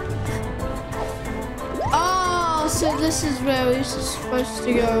reason. So this is where we're supposed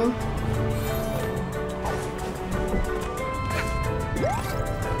to go.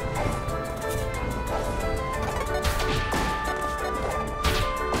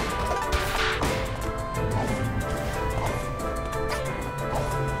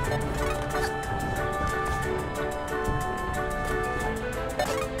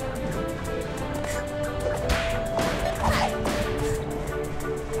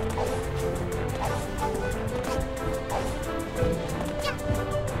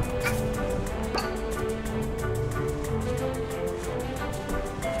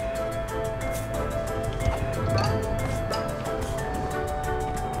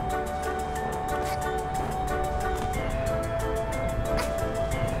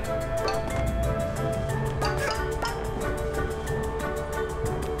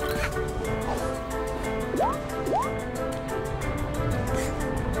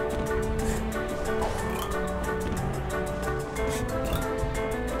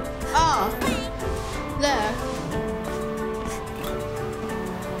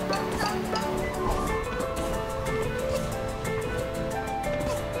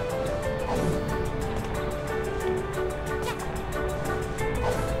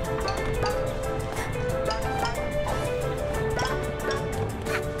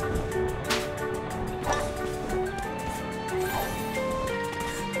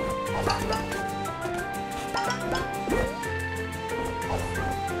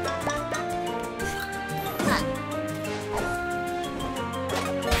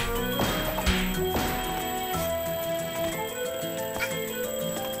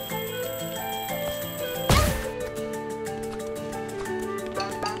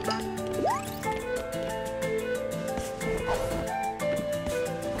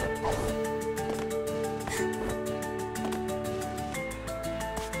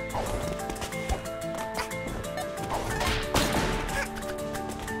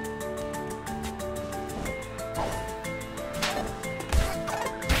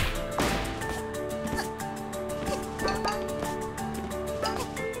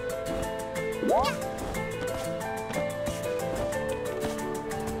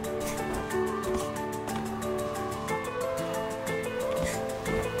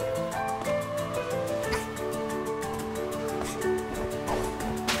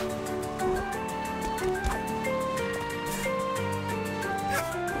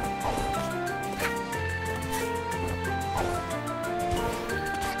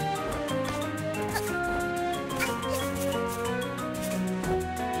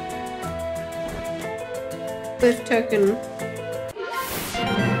 Fifth token.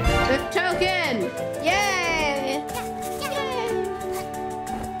 Fifth token! Yay!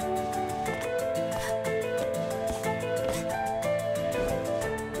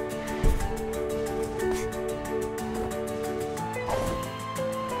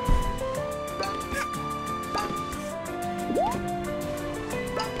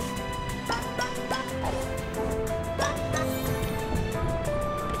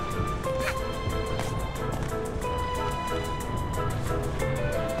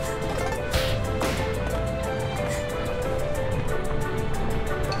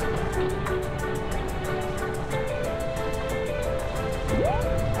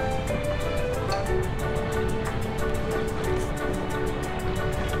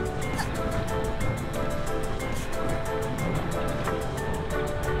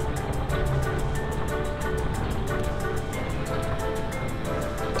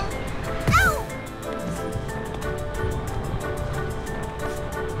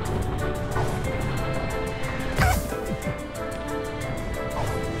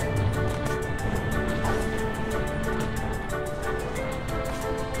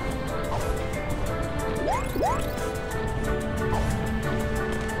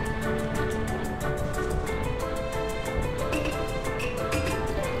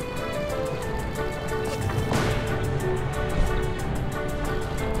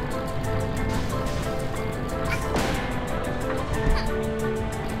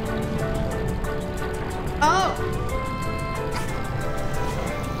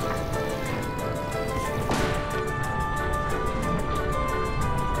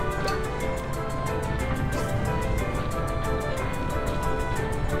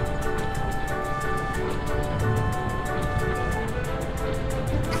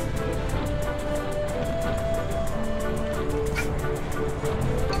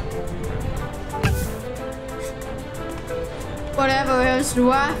 Whatever, it was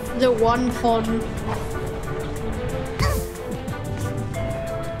worth the one pond.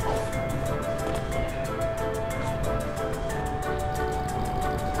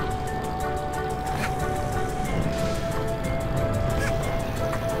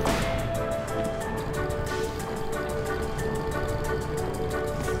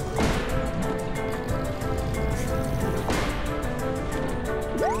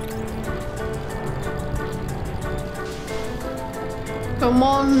 Come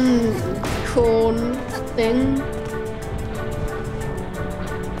on, corn thing.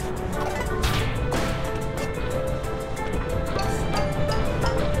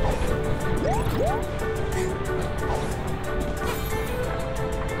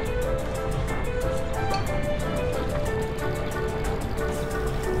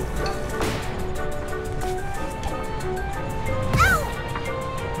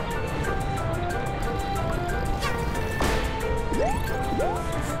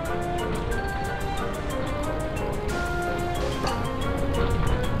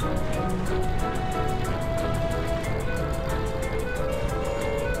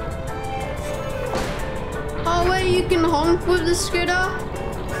 You can honk with the scooter.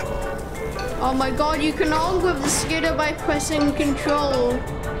 Oh my god, you can honk with the scooter by pressing control.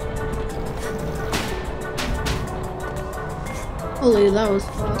 Holy, that was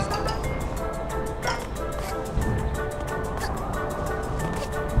fast.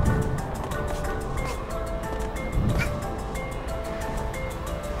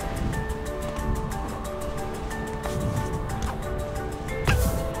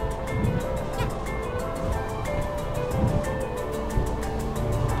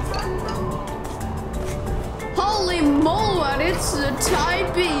 It's a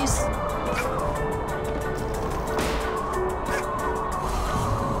timepiece.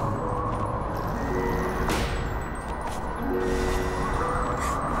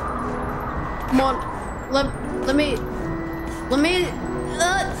 Come on, let me.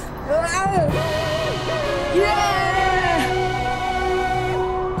 Yeah!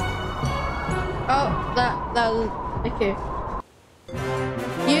 Oh, that was okay.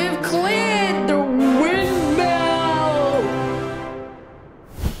 You've cleared the windmill.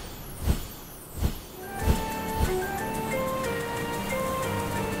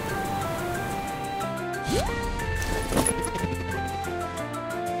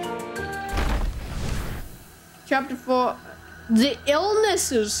 Chapter 4. The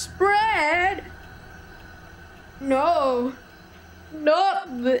illness is spread. No,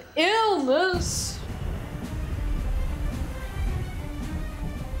 not the illness.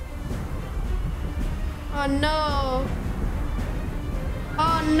 Oh no.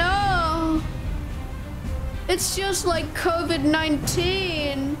 Oh no. It's just like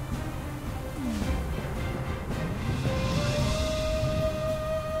COVID-19.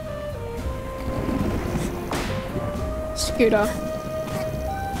 cuter.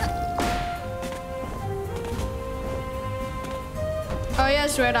 Oh, he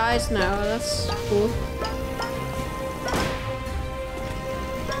has red eyes now. That's cool.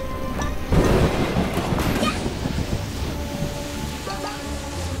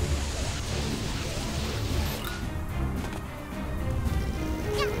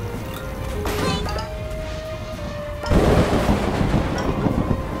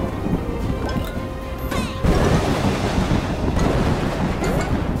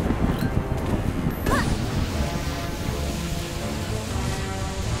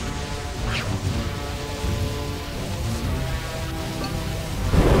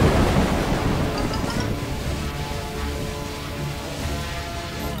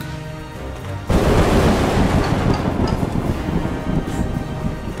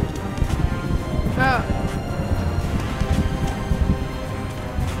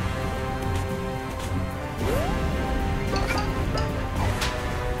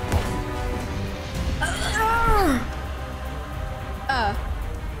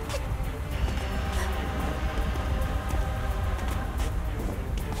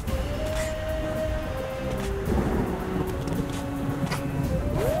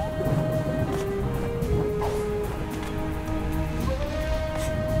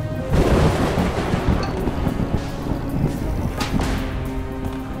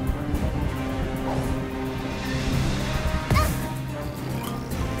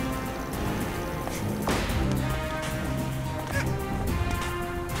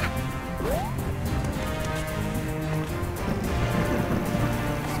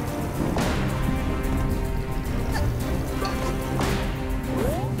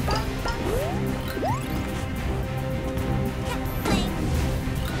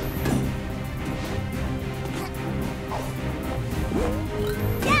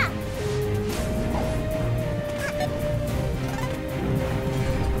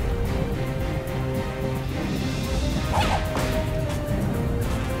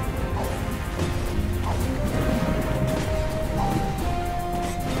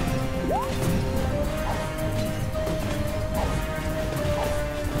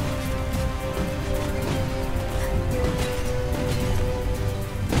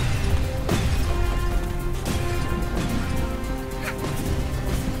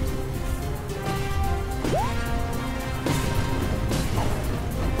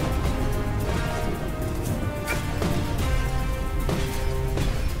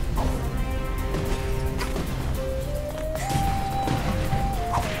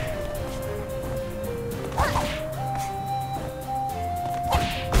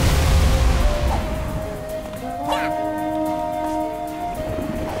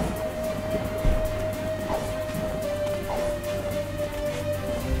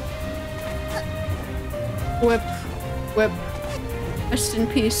 Whip. Whip. Rest in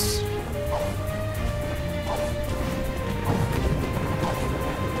peace.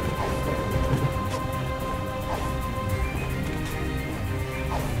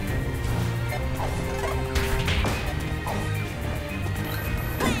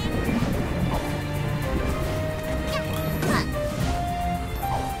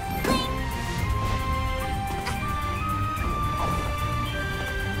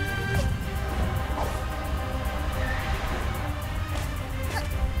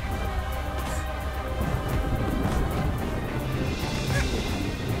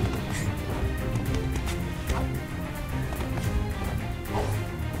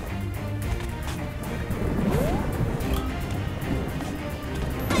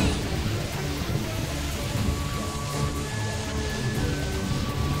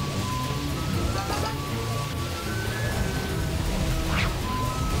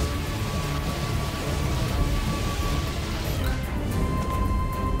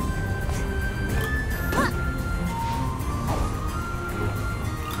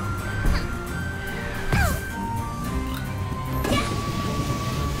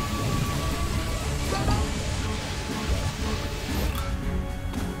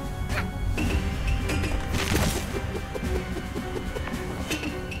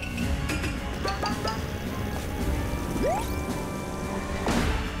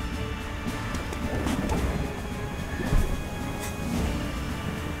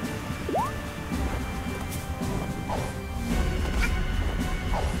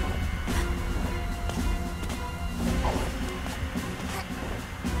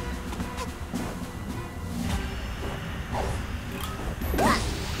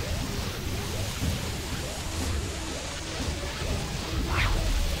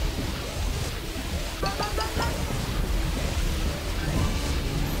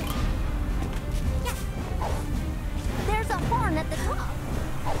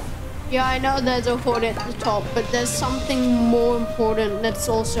 Yeah, I know there's a hood at the top, but there's something more important that's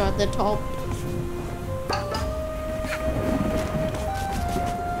also at the top.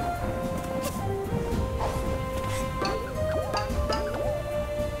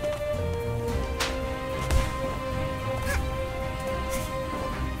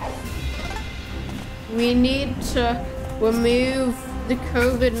 We need to remove the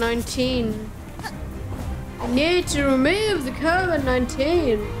COVID-19. We need to remove the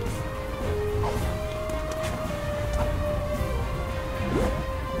COVID-19.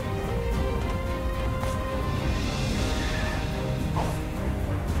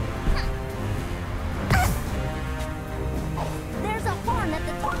 There's a horn at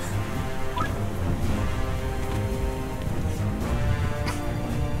the top.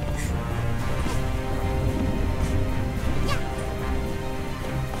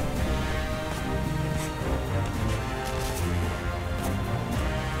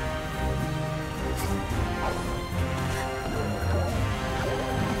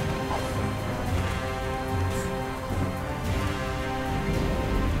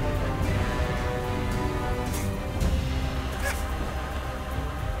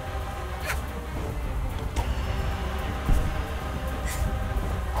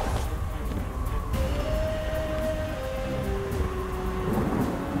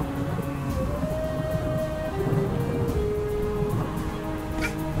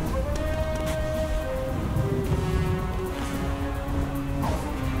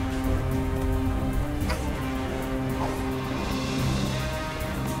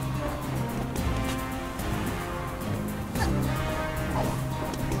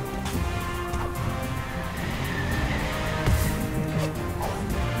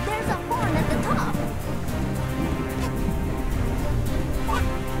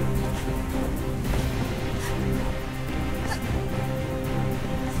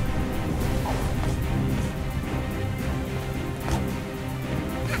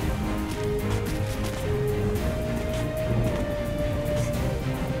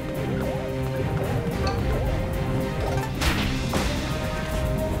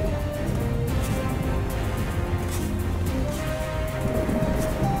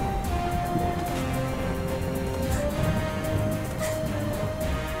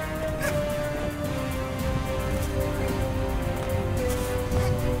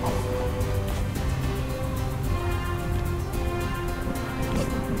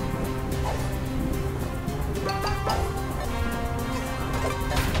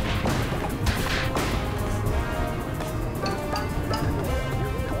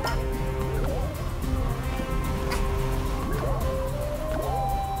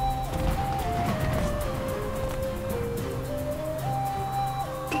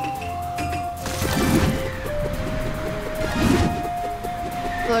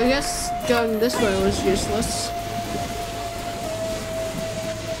 Well, I guess going this way was useless.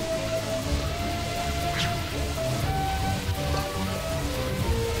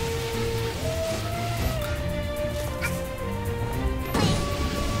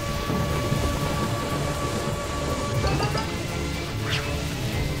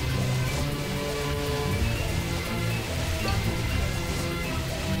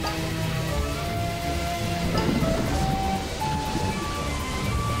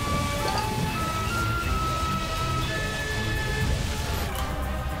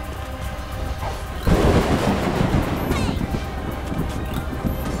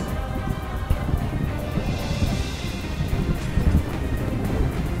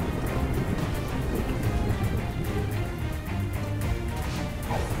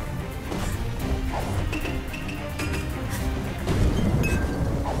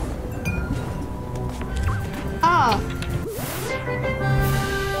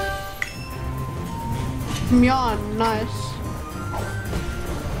 Yeah, nice.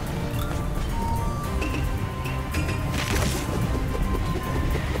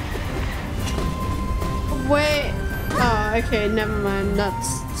 Wait. Oh, okay, never mind. That's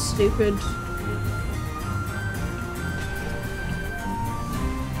stupid.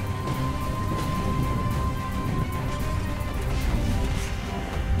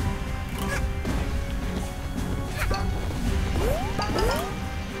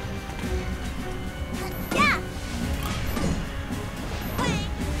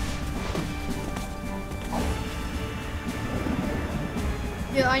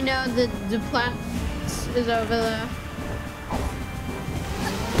 Yeah, I know the plant is over there.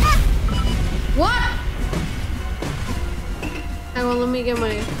 What? Hang on, let me get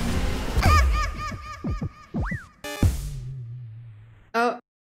my... Oh.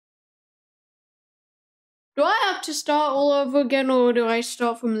 Do I have to start all over again, or do I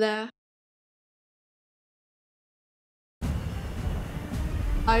start from there?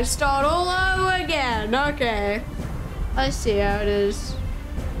 I start all over again. Okay. I see how it is.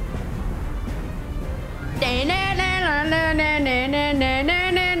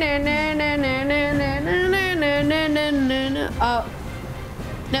 Oh.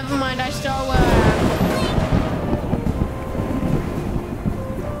 Never mind, I start where I am.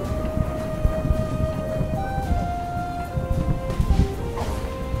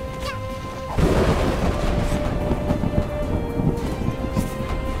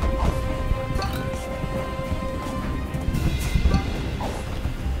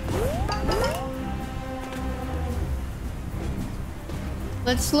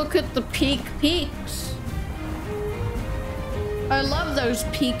 Let's look at the peaks. I love those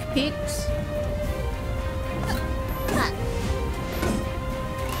peaks.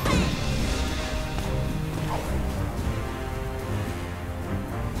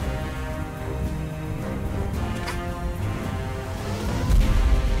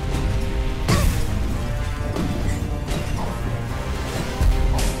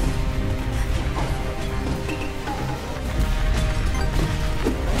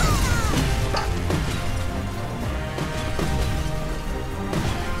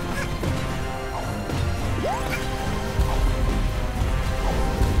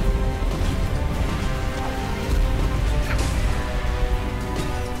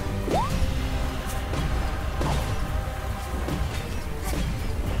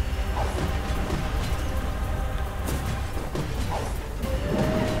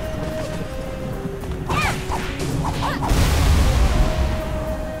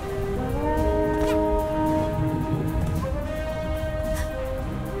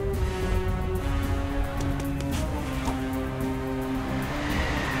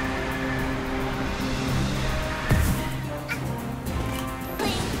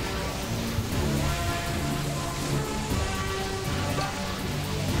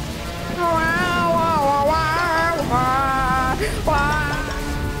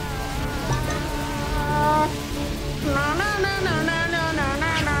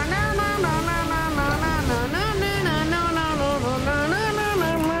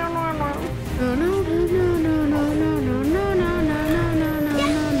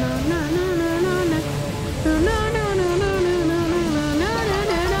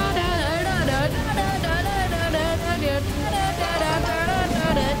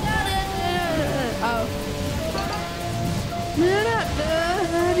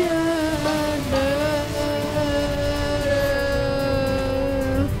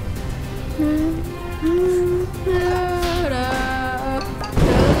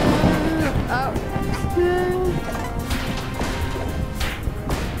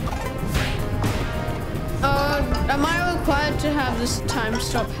 Am I required to have this time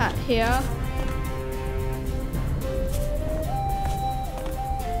stop hat here?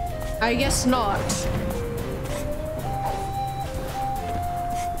 I guess not.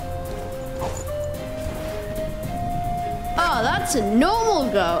 Oh, that's a normal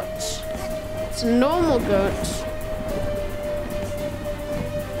goat. It's a normal goat.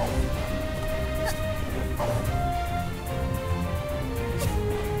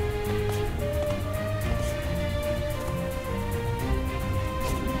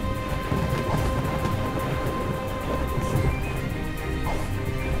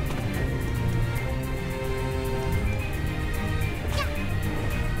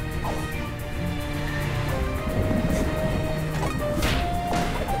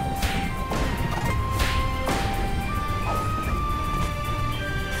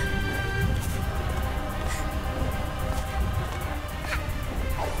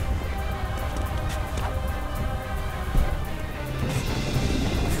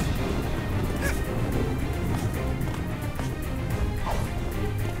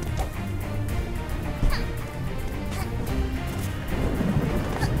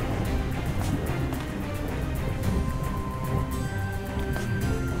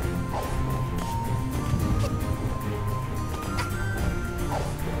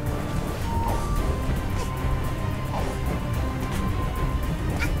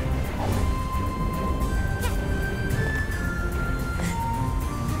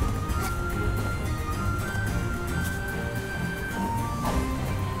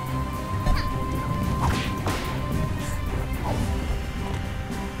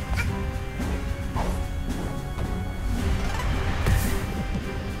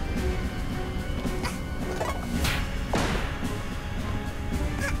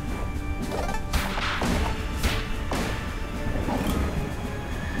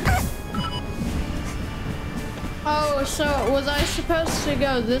 So, was I supposed to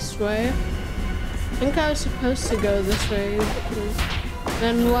go this way? I think I was supposed to go this way.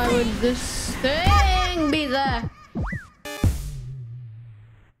 Then why would this thing be there?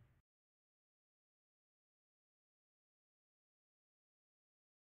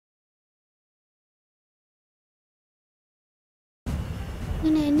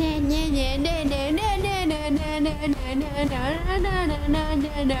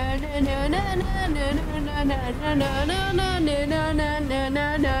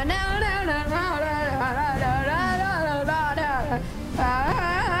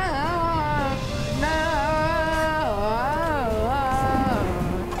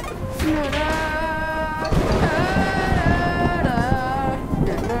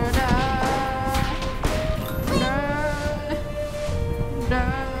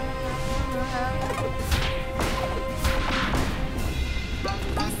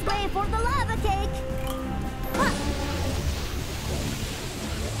 This way for the lava cake. Huh.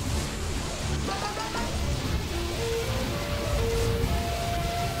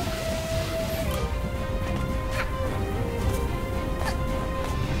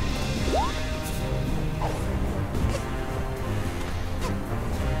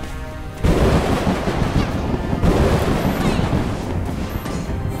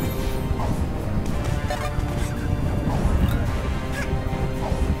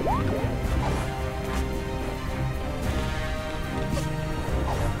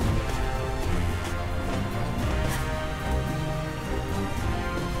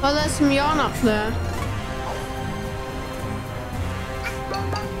 Oh, there's some yarn up there.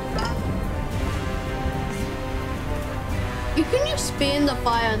 You can just spin the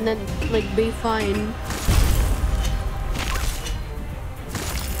fire and then, like, be fine.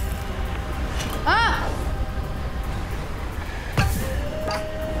 Ah!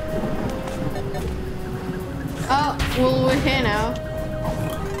 Oh, well, we're here now.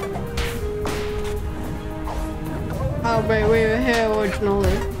 Oh, but we were here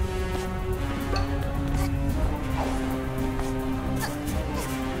originally.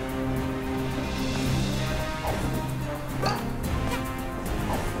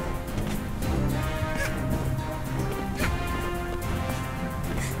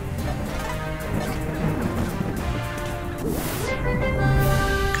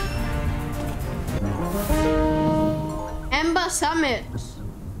 Ember Summit.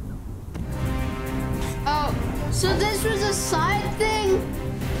 Oh, so this was a side thing?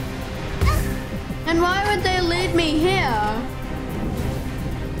 And why would they lead me here?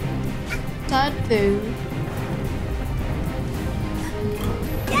 Side thing.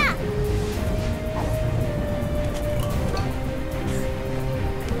 Yeah.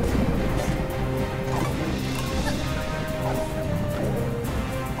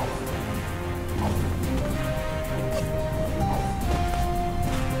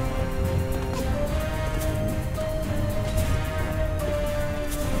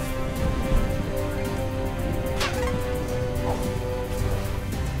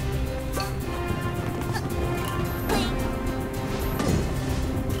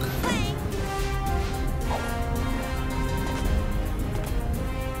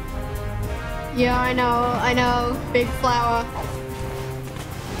 Yeah, I know. Big flower.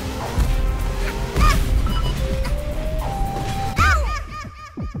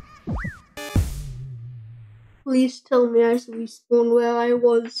 Please tell me I respawn where I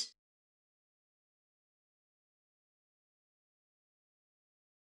was.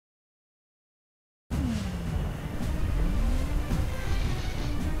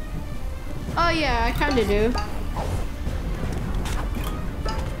 Oh yeah, I kinda do.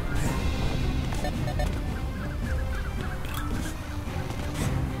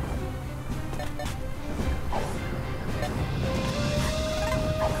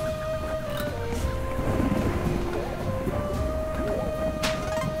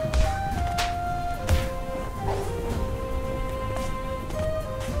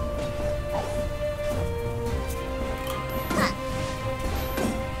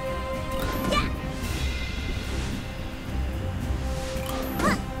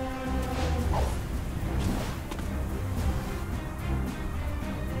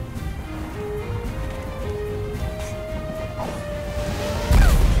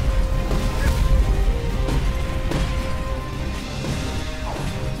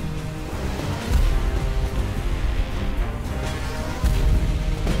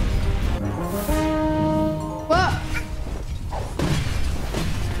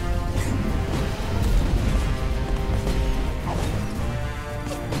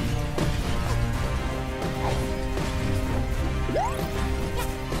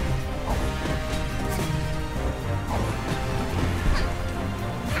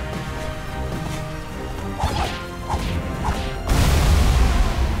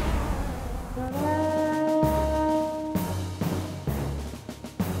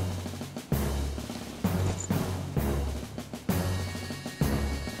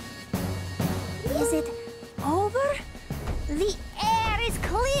 Is it over? The air is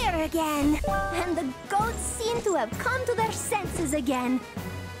clear again, and the goats seem to have come to their senses again.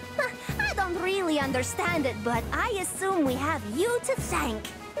 I don't really understand it, but I assume we have you to thank.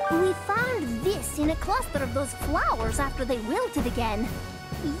 We found this in a cluster of those flowers after they wilted again.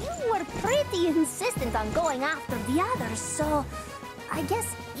 You were pretty insistent on going after the others, so I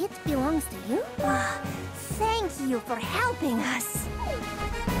guess it belongs to you? Thank you for helping us.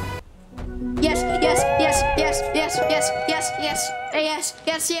 Yes, yes, yes, yes, yes, yes, yes, yes, yes,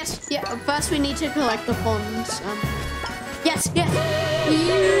 yes, yes. Yeah, first we need to collect the funds. Yes, yes.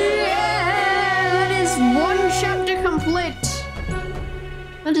 Yeah, that is one chapter complete.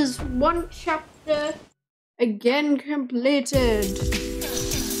 That is one chapter again completed.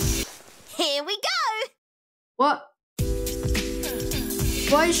 Here we go. What?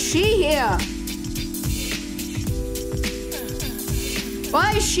 Why is she here?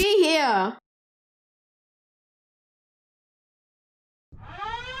 Why is she here?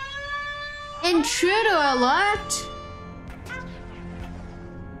 Intruder alert!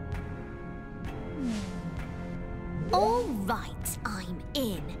 All right, I'm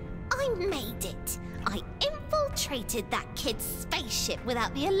in. I made it. I infiltrated that kid's spaceship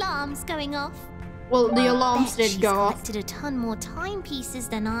without the alarms going off. Well, the alarms Bet did go off. She's collected a ton more timepieces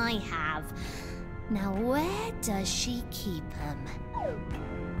than I have. Now, where does she keep them?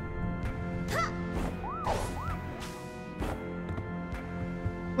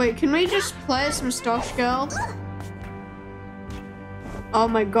 Wait, can we just play as Mustache Girl? Oh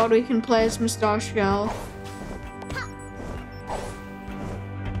my god, we can play as Mustache Girl.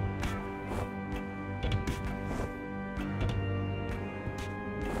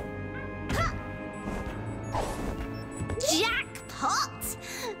 Jackpot!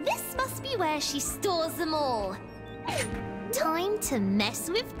 This must be where she stores them all. Time to mess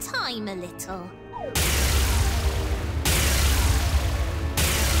with time a little.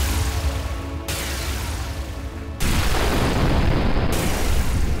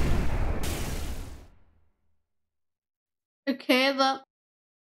 Okay, that...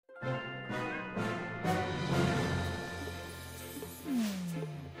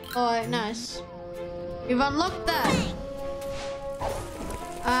 Alright, nice. We've unlocked that.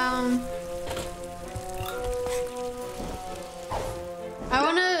 I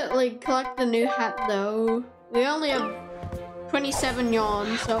wanna, like, collect the new hat, though. We only have 27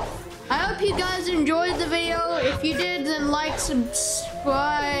 yarns, so... I hope you guys enjoyed the video. If you did, then like,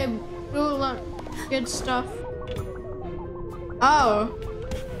 subscribe, do all that good stuff. Oh.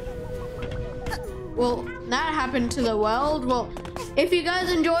 Well, that happened to the world. Well, if you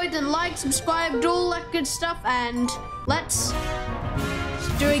guys enjoyed, then like, subscribe, do all that good stuff, and let's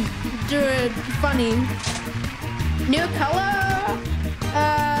do it funny. New color?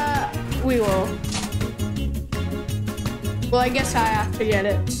 We will. Well, I guess I have to get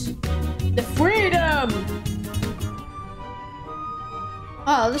it. The freedom!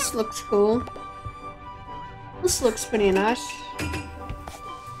 Oh, this looks cool. This looks pretty nice.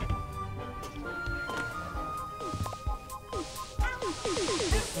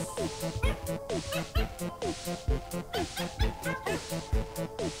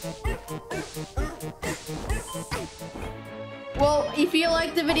 Well, if you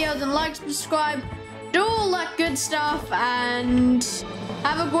like the video, then like, subscribe, do all that good stuff, and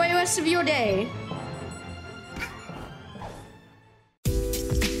have a great rest of your day.